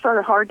 they're sort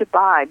of hard to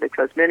buy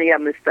because many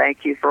of them is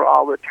thank you for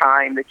all the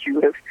time that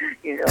you have,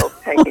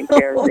 taken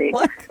care of me.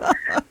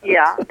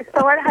 Yeah.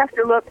 So I'd have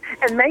to look,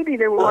 and maybe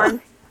there were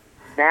ones,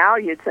 now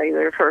you'd say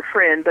they're for a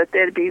friend, but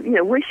they'd be,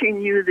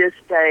 wishing you this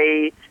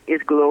day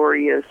is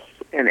glorious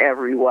in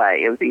every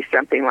way. It would be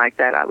something like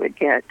that I would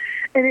get.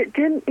 And it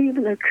didn't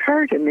even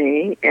occur to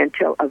me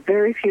until a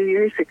very few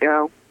years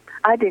ago.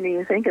 I didn't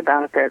even think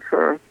about that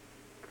for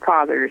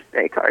Father's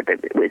Day card,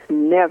 but it was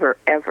never,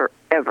 ever,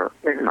 ever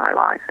in my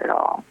life at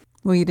all.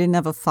 Well, you didn't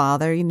have a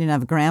father, you didn't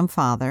have a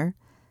grandfather.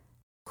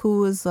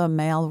 Who was a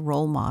male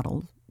role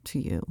model to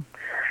you?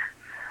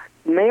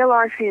 Male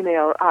or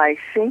female, I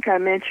think I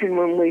mentioned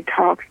when we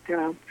talked,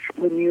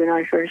 when you and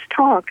I first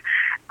talked,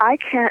 I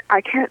can't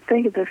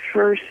think of the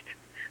first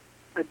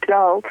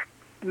adult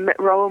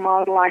role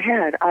model I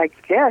had. I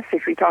guess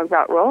if we talk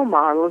about role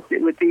models,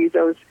 it would be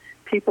those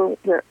people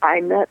that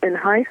I met in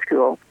high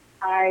school.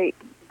 I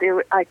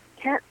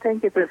can't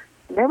think of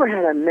never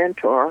had a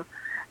mentor,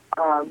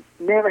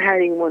 never had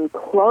anyone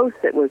close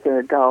that was an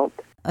adult.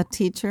 A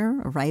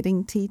teacher, a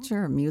writing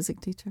teacher, a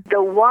music teacher?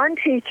 The one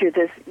teacher,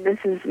 this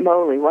Mrs.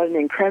 Moley, was an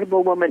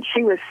incredible woman.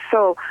 She was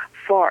so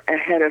far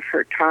ahead of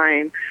her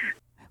time.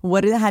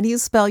 How do you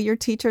spell your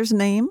teacher's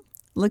name,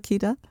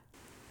 Lakita?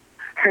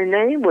 Her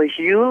name was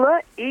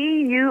Eula,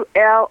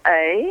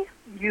 E-U-L-A,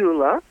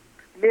 Eula,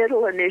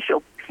 middle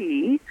initial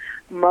P,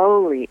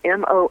 Moley,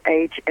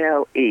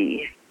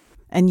 M-O-H-L-E.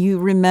 And you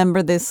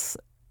remember this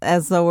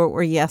as though it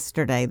were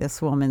yesterday,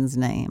 this woman's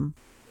name?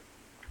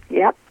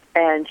 Yep,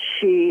 and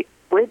she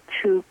went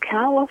to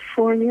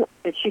California,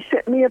 and she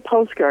sent me a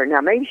postcard.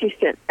 Now, maybe she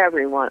sent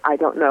everyone, I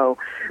don't know.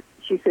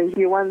 She says,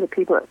 you're one of the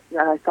people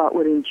that I thought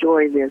would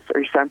enjoy this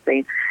or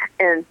something.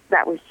 And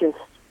that was just,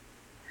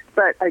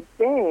 but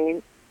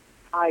again,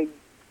 I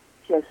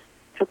just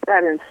took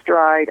that in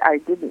stride. I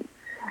didn't,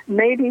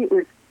 maybe it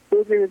was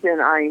bigger than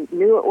I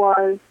knew it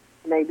was.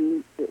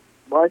 Maybe it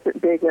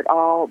wasn't big at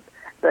all.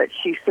 But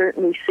she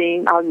certainly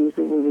seemed, I'll use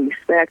the word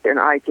respect, and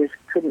I just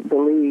couldn't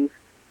believe.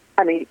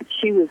 I mean,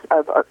 she was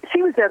of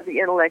the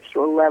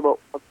intellectual level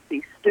of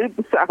these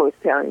students I was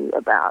telling you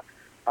about,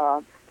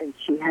 and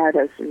she had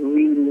us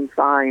reading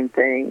fine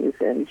things.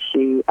 And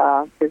she,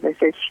 as I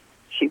said,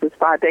 she was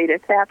Phi Beta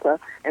Kappa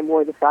and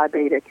wore the Phi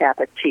Beta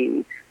Kappa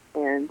T,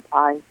 and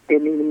I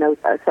didn't even know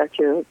such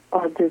an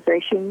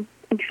organization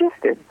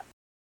existed.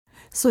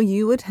 So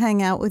you would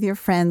hang out with your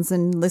friends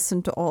and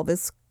listen to all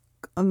this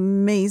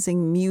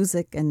amazing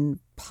music and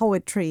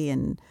poetry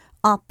and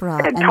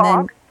opera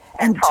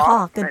and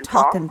talk.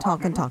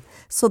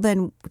 So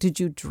then, did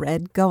you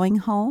dread going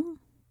home?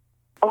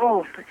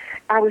 Oh,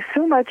 I was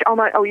so much on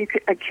my. Oh,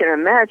 I can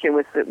imagine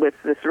with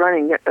this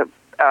running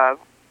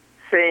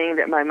thing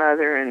that my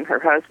mother and her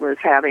husband was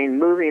having,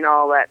 moving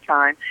all that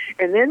time,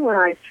 and then when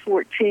I was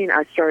 14,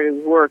 I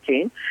started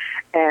working,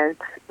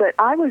 but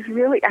I was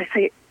really,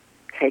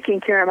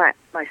 taking care of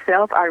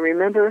myself. I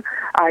remember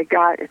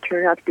it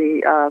turned out to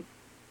be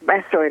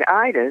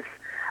mastoiditis.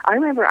 I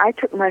remember I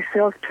took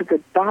myself to the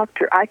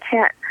doctor. I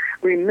can't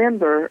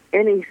remember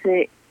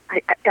anything.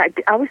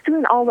 I was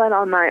doing all that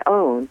on my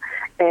own,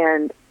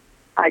 and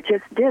I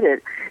just did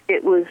it.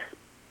 It was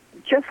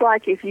just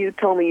like if you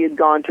told me you'd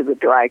gone to the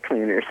dry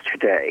cleaners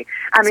today.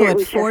 I mean, so it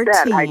was 14,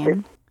 just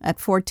that. At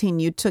 14,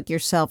 you took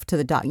yourself to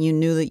the doctor. You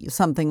knew that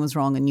something was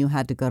wrong and you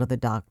had to go to the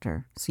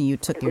doctor. So you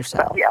took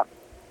yourself. Yeah.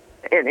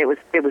 And it was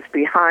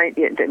behind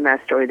the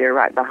mastoid there,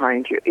 right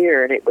behind your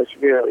ear, and it was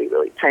really,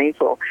 really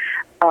painful.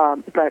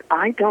 But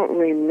I don't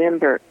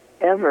remember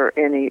ever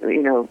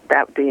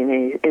that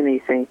being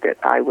anything that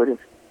I would have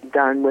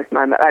done with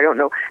my mother. I don't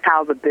know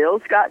how the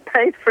bills got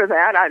paid for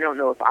that. I don't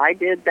know if I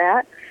did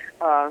that.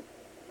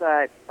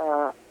 But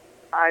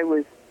I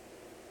was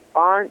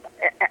on,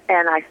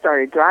 and I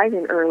started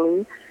driving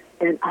early,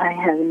 and I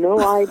have no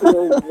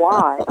idea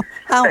why.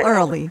 How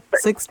early?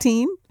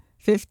 16?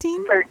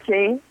 15?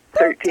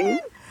 13.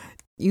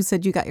 You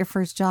said you got your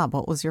first job.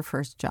 What was your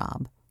first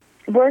job?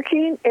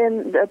 Working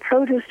in the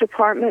produce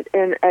department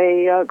in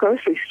a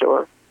grocery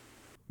store.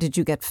 Did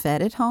you get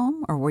fed at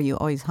home, or were you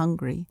always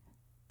hungry?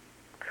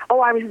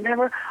 I was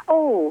never.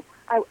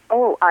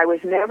 I was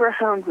never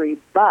hungry.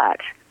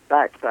 But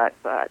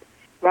right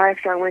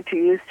after I went to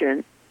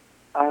Houston,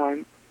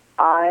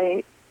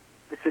 I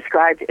was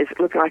described as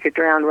looking like a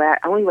drowned rat.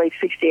 I only weighed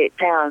 68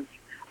 pounds.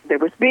 There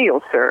was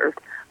meals served,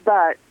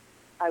 but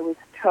I was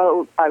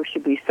told I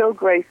should be so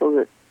grateful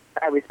that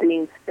I was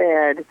being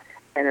fed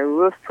and a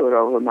roof put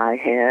over my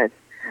head,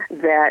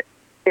 that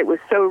it was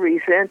so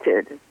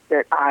resented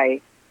that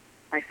I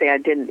say I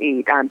didn't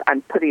eat.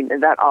 I'm putting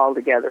that all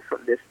together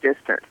from this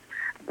distance.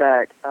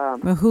 But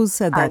well, who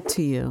said that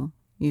to you?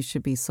 You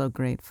should be so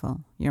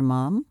grateful. Your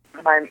mom?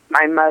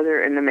 My mother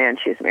and the man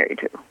she's married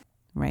to.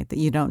 Right, that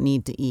you don't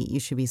need to eat. You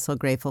should be so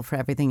grateful for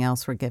everything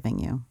else we're giving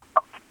you.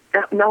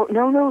 No,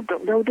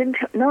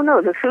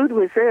 the food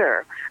was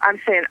there. I'm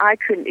saying I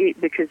couldn't eat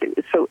because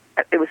it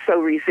was so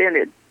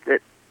resented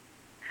that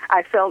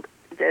I felt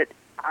that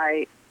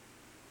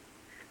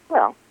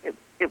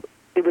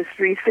it was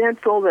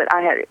resentful that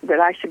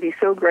I should be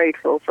so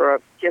grateful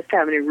for just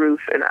having a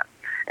roof and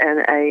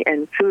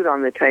food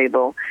on the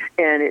table,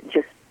 and it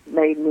just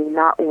made me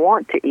not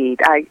want to eat.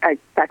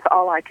 That's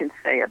all I can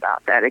say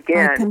about that.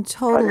 Again, I can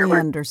totally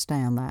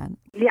understand that.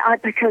 Yeah,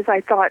 because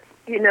I thought,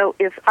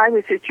 if I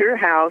was at your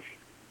house,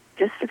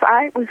 just if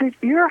I was at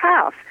your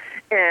house,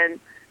 and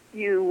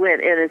you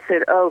went in and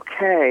said,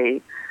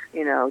 okay,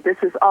 this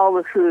is all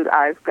the food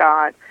I've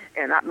got,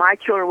 and my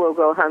children will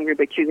go hungry,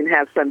 but you can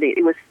have something.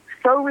 It was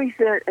so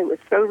resentful.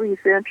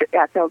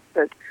 I felt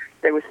that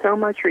there was so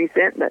much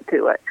resentment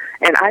to it.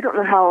 And I don't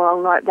know how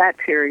long that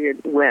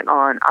period went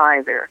on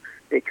either,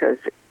 because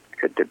it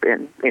could have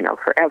been,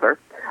 forever.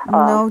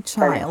 No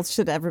child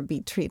should ever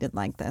be treated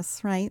like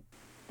this, right?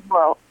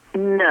 Well,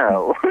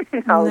 no.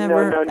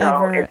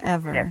 Never,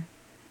 ever.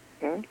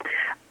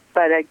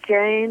 But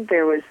again,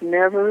 there was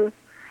never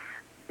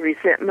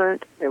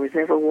resentment. There was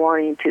never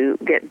wanting to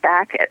get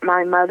back at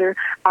my mother.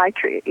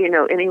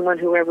 Anyone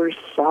who ever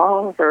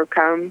saw her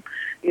come,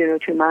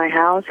 to my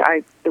house,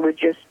 they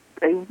just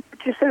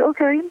said,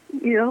 okay,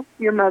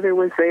 your mother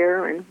was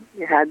there, and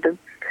you had the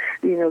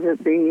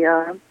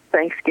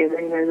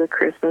Thanksgiving or the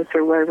Christmas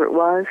or whatever it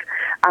was.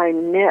 I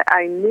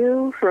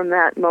knew from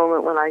that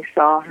moment when I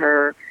saw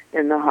her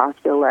in the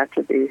hospital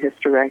after the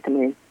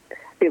hysterectomy,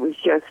 it was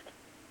just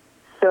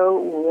so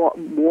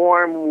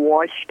warm,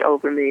 washed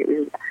over me. It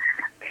was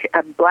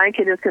a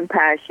blanket of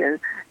compassion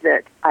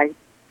that I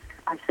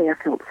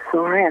felt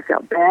sorry, I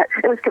felt bad.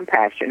 It was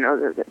compassion,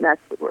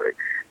 that's the word.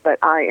 But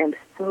I am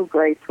so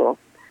grateful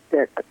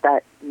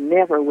that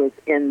never was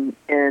in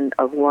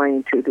of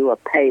wanting to do a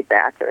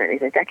payback or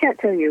anything. I can't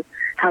tell you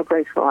how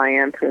grateful I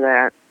am for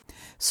that.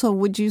 So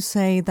would you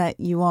say that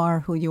you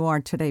are who you are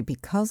today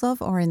because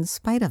of or in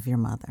spite of your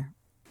mother?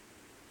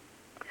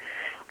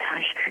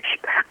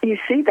 You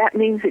see, that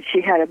means that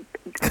she had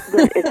it's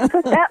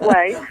put that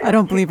way. I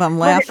don't believe I'm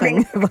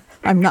laughing.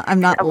 I'm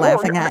not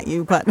laughing at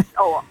you, but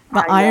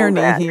the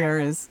irony here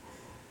is...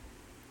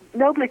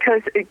 No,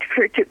 because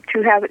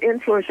to have an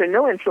influence or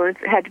no influence,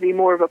 it had to be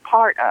more of a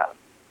part of.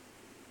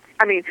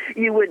 I mean,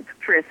 you would,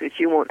 for instance,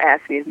 you won't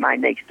ask me if my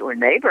next door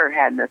neighbor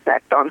had an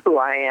effect on who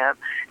I am.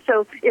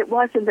 So it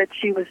wasn't that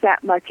she was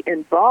that much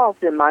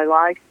involved in my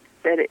life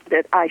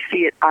that I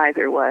see it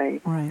either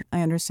way. Right,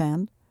 I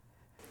understand.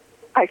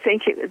 I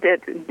think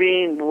that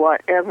being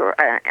whatever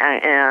I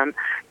am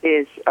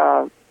is,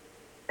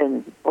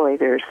 and boy,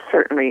 there's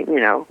certainly,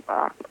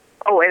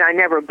 and I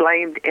never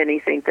blamed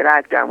anything that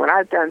I've done. When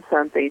I've done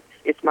something,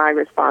 it's my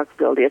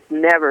responsibility. It's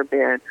never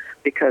been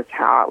because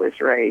how I was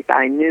raised.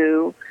 I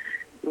knew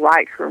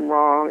right from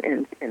wrong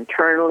and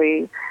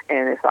internally,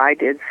 and if I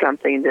did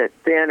something that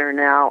then or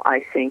now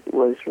I think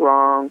was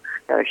wrong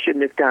that I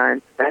shouldn't have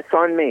done, that's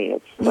on me.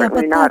 It's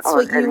certainly not on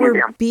that's what you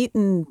were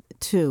beaten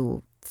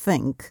to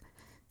think.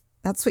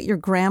 That's what your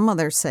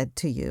grandmother said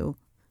to you.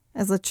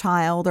 As a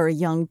child or a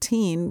young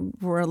teen,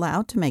 we're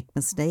allowed to make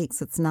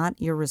mistakes. It's not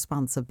your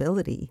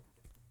responsibility,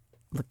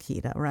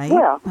 Lakita, right?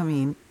 Well,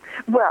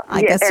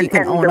 I guess you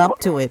can own up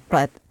to it,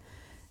 but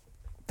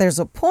there's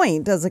a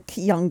point as a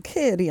young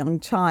kid, a young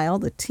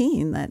child, a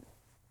teen, that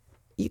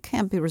you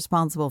can't be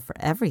responsible for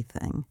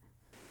everything.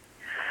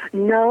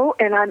 No,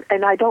 and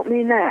I don't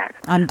mean that.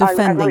 I'm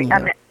defending you.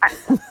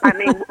 I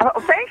mean,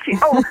 thank you.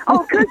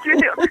 Good, you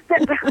do.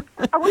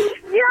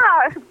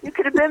 You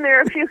could have been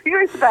there a few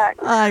years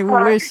back. I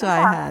wish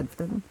I had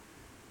been.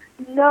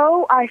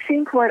 No, I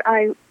think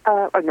I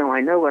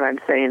know what I'm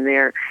saying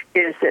there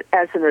is that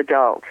as an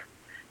adult,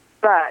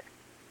 but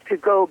to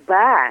go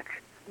back,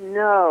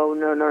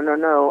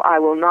 no. I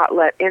will not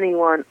let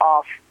anyone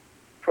off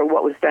for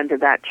what was done to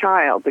that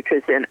child,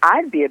 because then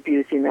I'd be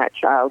abusing that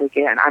child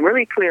again. I'm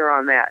really clear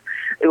on that.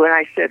 When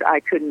I said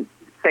I couldn't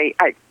say,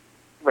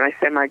 when I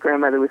said my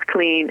grandmother was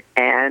clean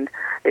and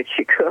that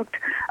she cooked,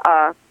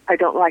 I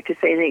don't like to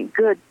say anything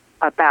good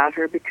about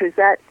her, because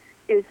that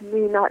is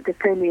me not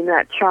defending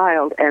that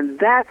child, and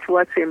that's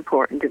what's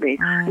important to me.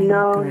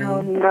 No.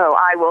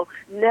 I will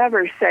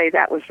never say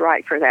that was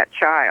right for that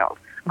child.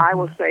 Mm-hmm. I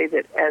will say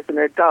that as an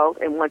adult,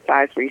 and once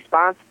I was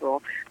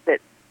responsible, that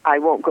I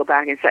won't go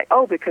back and say,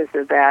 because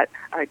of that,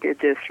 I did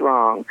this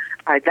wrong.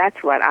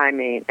 That's what I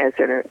mean as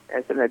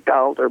an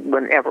adult, or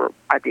whenever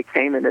I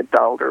became an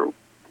adult, or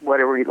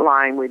whatever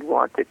line we'd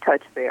want to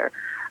touch there.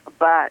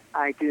 But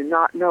I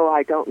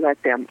don't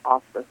let them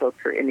off the hook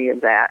for any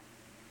of that.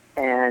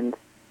 And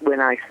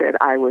when I said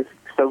I was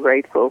so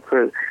grateful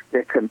for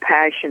the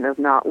compassion of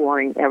not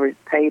wanting ever to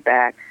pay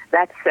back.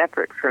 That's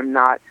separate from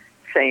not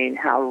saying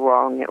how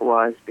wrong it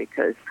was,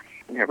 because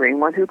never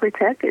anyone who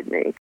protected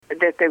me.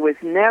 That there was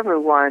never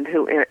one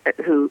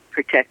who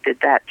protected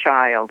that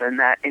child, and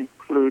that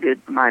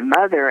included my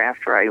mother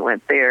after I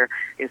went there,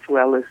 as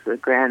well as the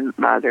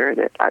grandmother.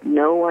 That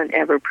no one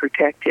ever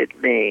protected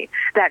me.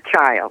 That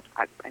child.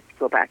 I have to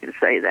go back and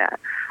say that.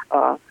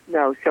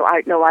 No, so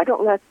I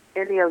don't let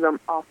any of them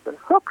off the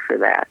hook for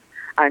that.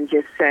 I'm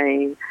just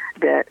saying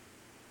that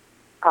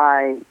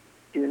I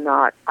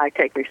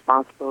take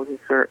responsibility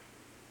for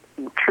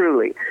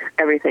truly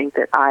everything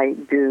that I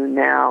do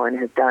now and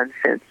have done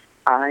since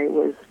I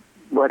was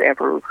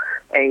whatever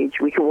age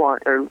we can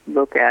want or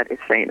look at is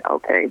saying,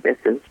 okay, this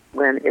is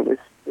when it was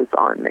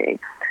on me.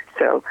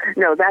 So,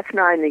 no, that's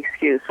not an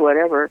excuse.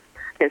 Whatever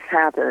has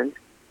happened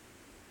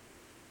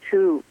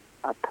to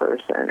a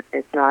person,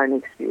 it's not an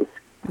excuse.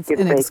 It's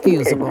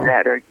inexcusable. If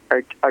they can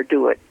that or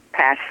do it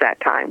past that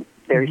time.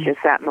 There's just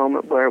that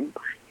moment where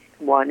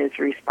one is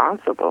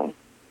responsible.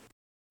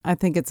 I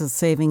think it's a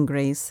saving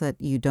grace that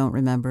you don't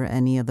remember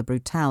any of the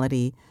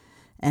brutality.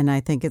 And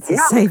I think it's a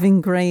saving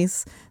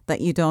grace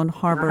that you don't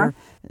harbor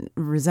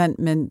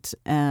resentment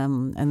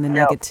and the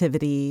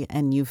negativity,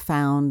 and you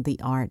found the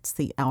arts.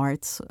 The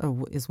arts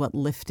is what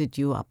lifted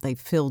you up. It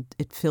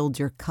filled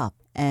your cup.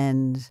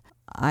 And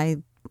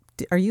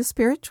are you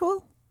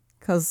spiritual?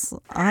 Because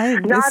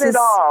not at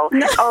all.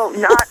 Oh,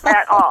 not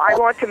at all. I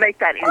want to make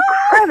that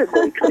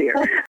incredibly clear.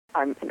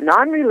 I'm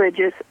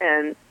non-religious,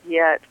 and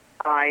yet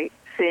I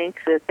think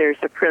that there's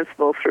a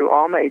principle through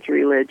all major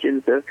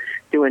religions of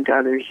doing to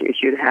others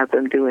as you'd have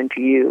them doing to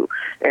you.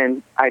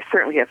 And I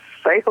certainly have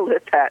failed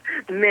at that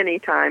many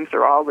times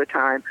or all the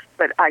time,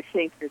 but I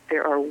think that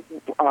there are,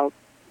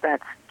 that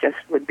just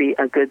would be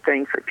a good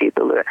thing for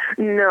people to,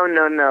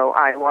 no,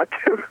 I want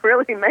to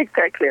really make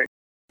that clear.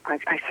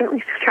 I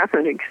certainly think I'm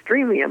an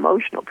extremely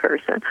emotional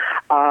person.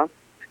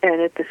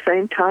 And at the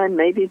same time,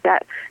 maybe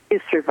that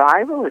is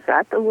survival. Is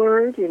that the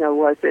word?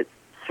 Was it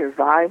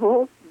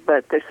survival?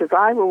 But the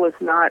survival was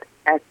not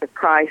at the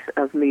price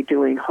of me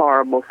doing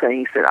horrible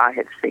things that I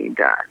had seen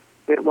done.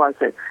 It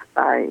wasn't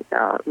by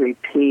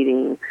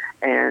repeating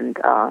and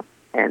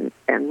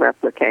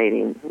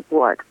replicating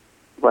what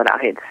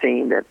I had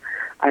seen that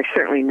I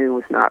certainly knew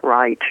was not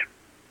right.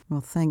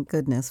 Well, thank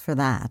goodness for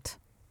that.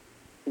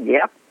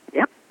 Yep.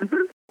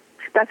 Mm-hmm.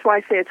 That's why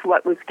I say it's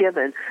what was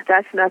given.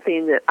 That's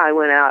nothing that I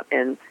went out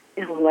and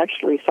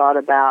intellectually thought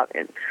about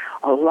in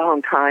a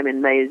long time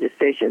and made a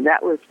decision.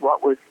 That was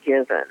what was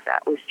given.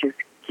 That was just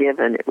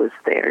given. It was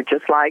there.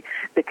 Just like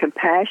the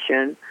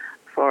compassion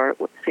for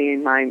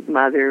seeing my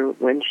mother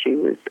when she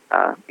was,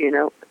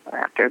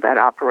 after that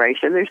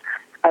operation. There's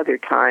other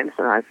times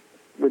when I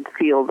would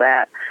feel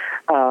that,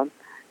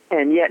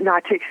 and yet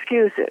not to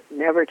excuse it,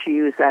 never to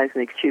use that as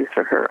an excuse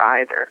for her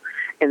either.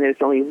 And there's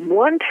only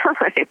one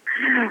time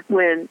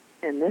when,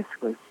 and this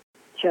was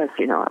just,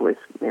 I was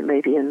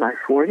maybe in my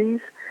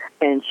 40s,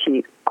 and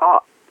she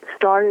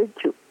started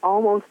to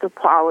almost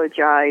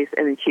apologize,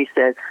 and then she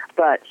said,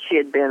 but she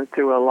had been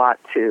through a lot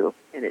too,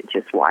 and it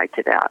just wiped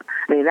it out.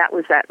 I mean, that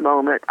was that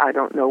moment. I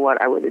don't know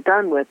what I would have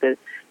done with it,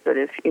 but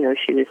if,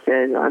 she'd have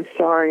said, I'm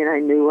sorry, and I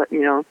knew what,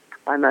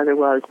 my mother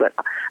was, but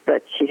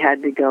she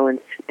had to go and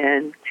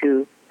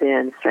to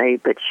then say,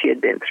 but she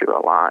had been through a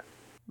lot.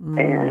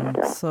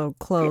 And so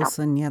close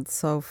and yet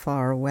so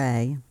far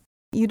away.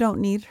 You don't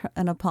need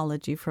an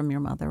apology from your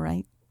mother,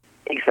 right?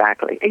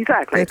 Exactly.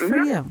 Good for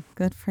you.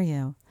 Good for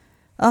you.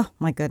 Oh,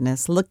 my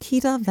goodness.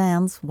 Lakita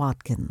Vance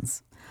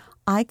Watkins.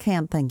 I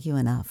can't thank you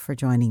enough for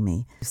joining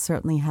me. You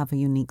certainly have a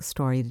unique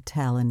story to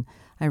tell, and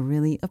I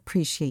really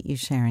appreciate you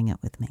sharing it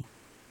with me.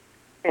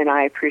 And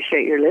I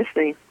appreciate your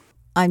listening.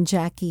 I'm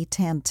Jackie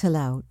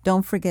Tantillo.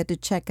 Don't forget to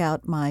check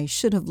out my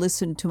Should Have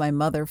Listened to My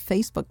Mother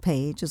Facebook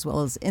page, as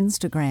well as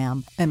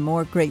Instagram, and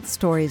more great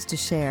stories to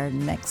share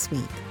next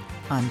week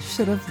on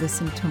Should Have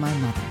Listened to My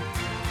Mother.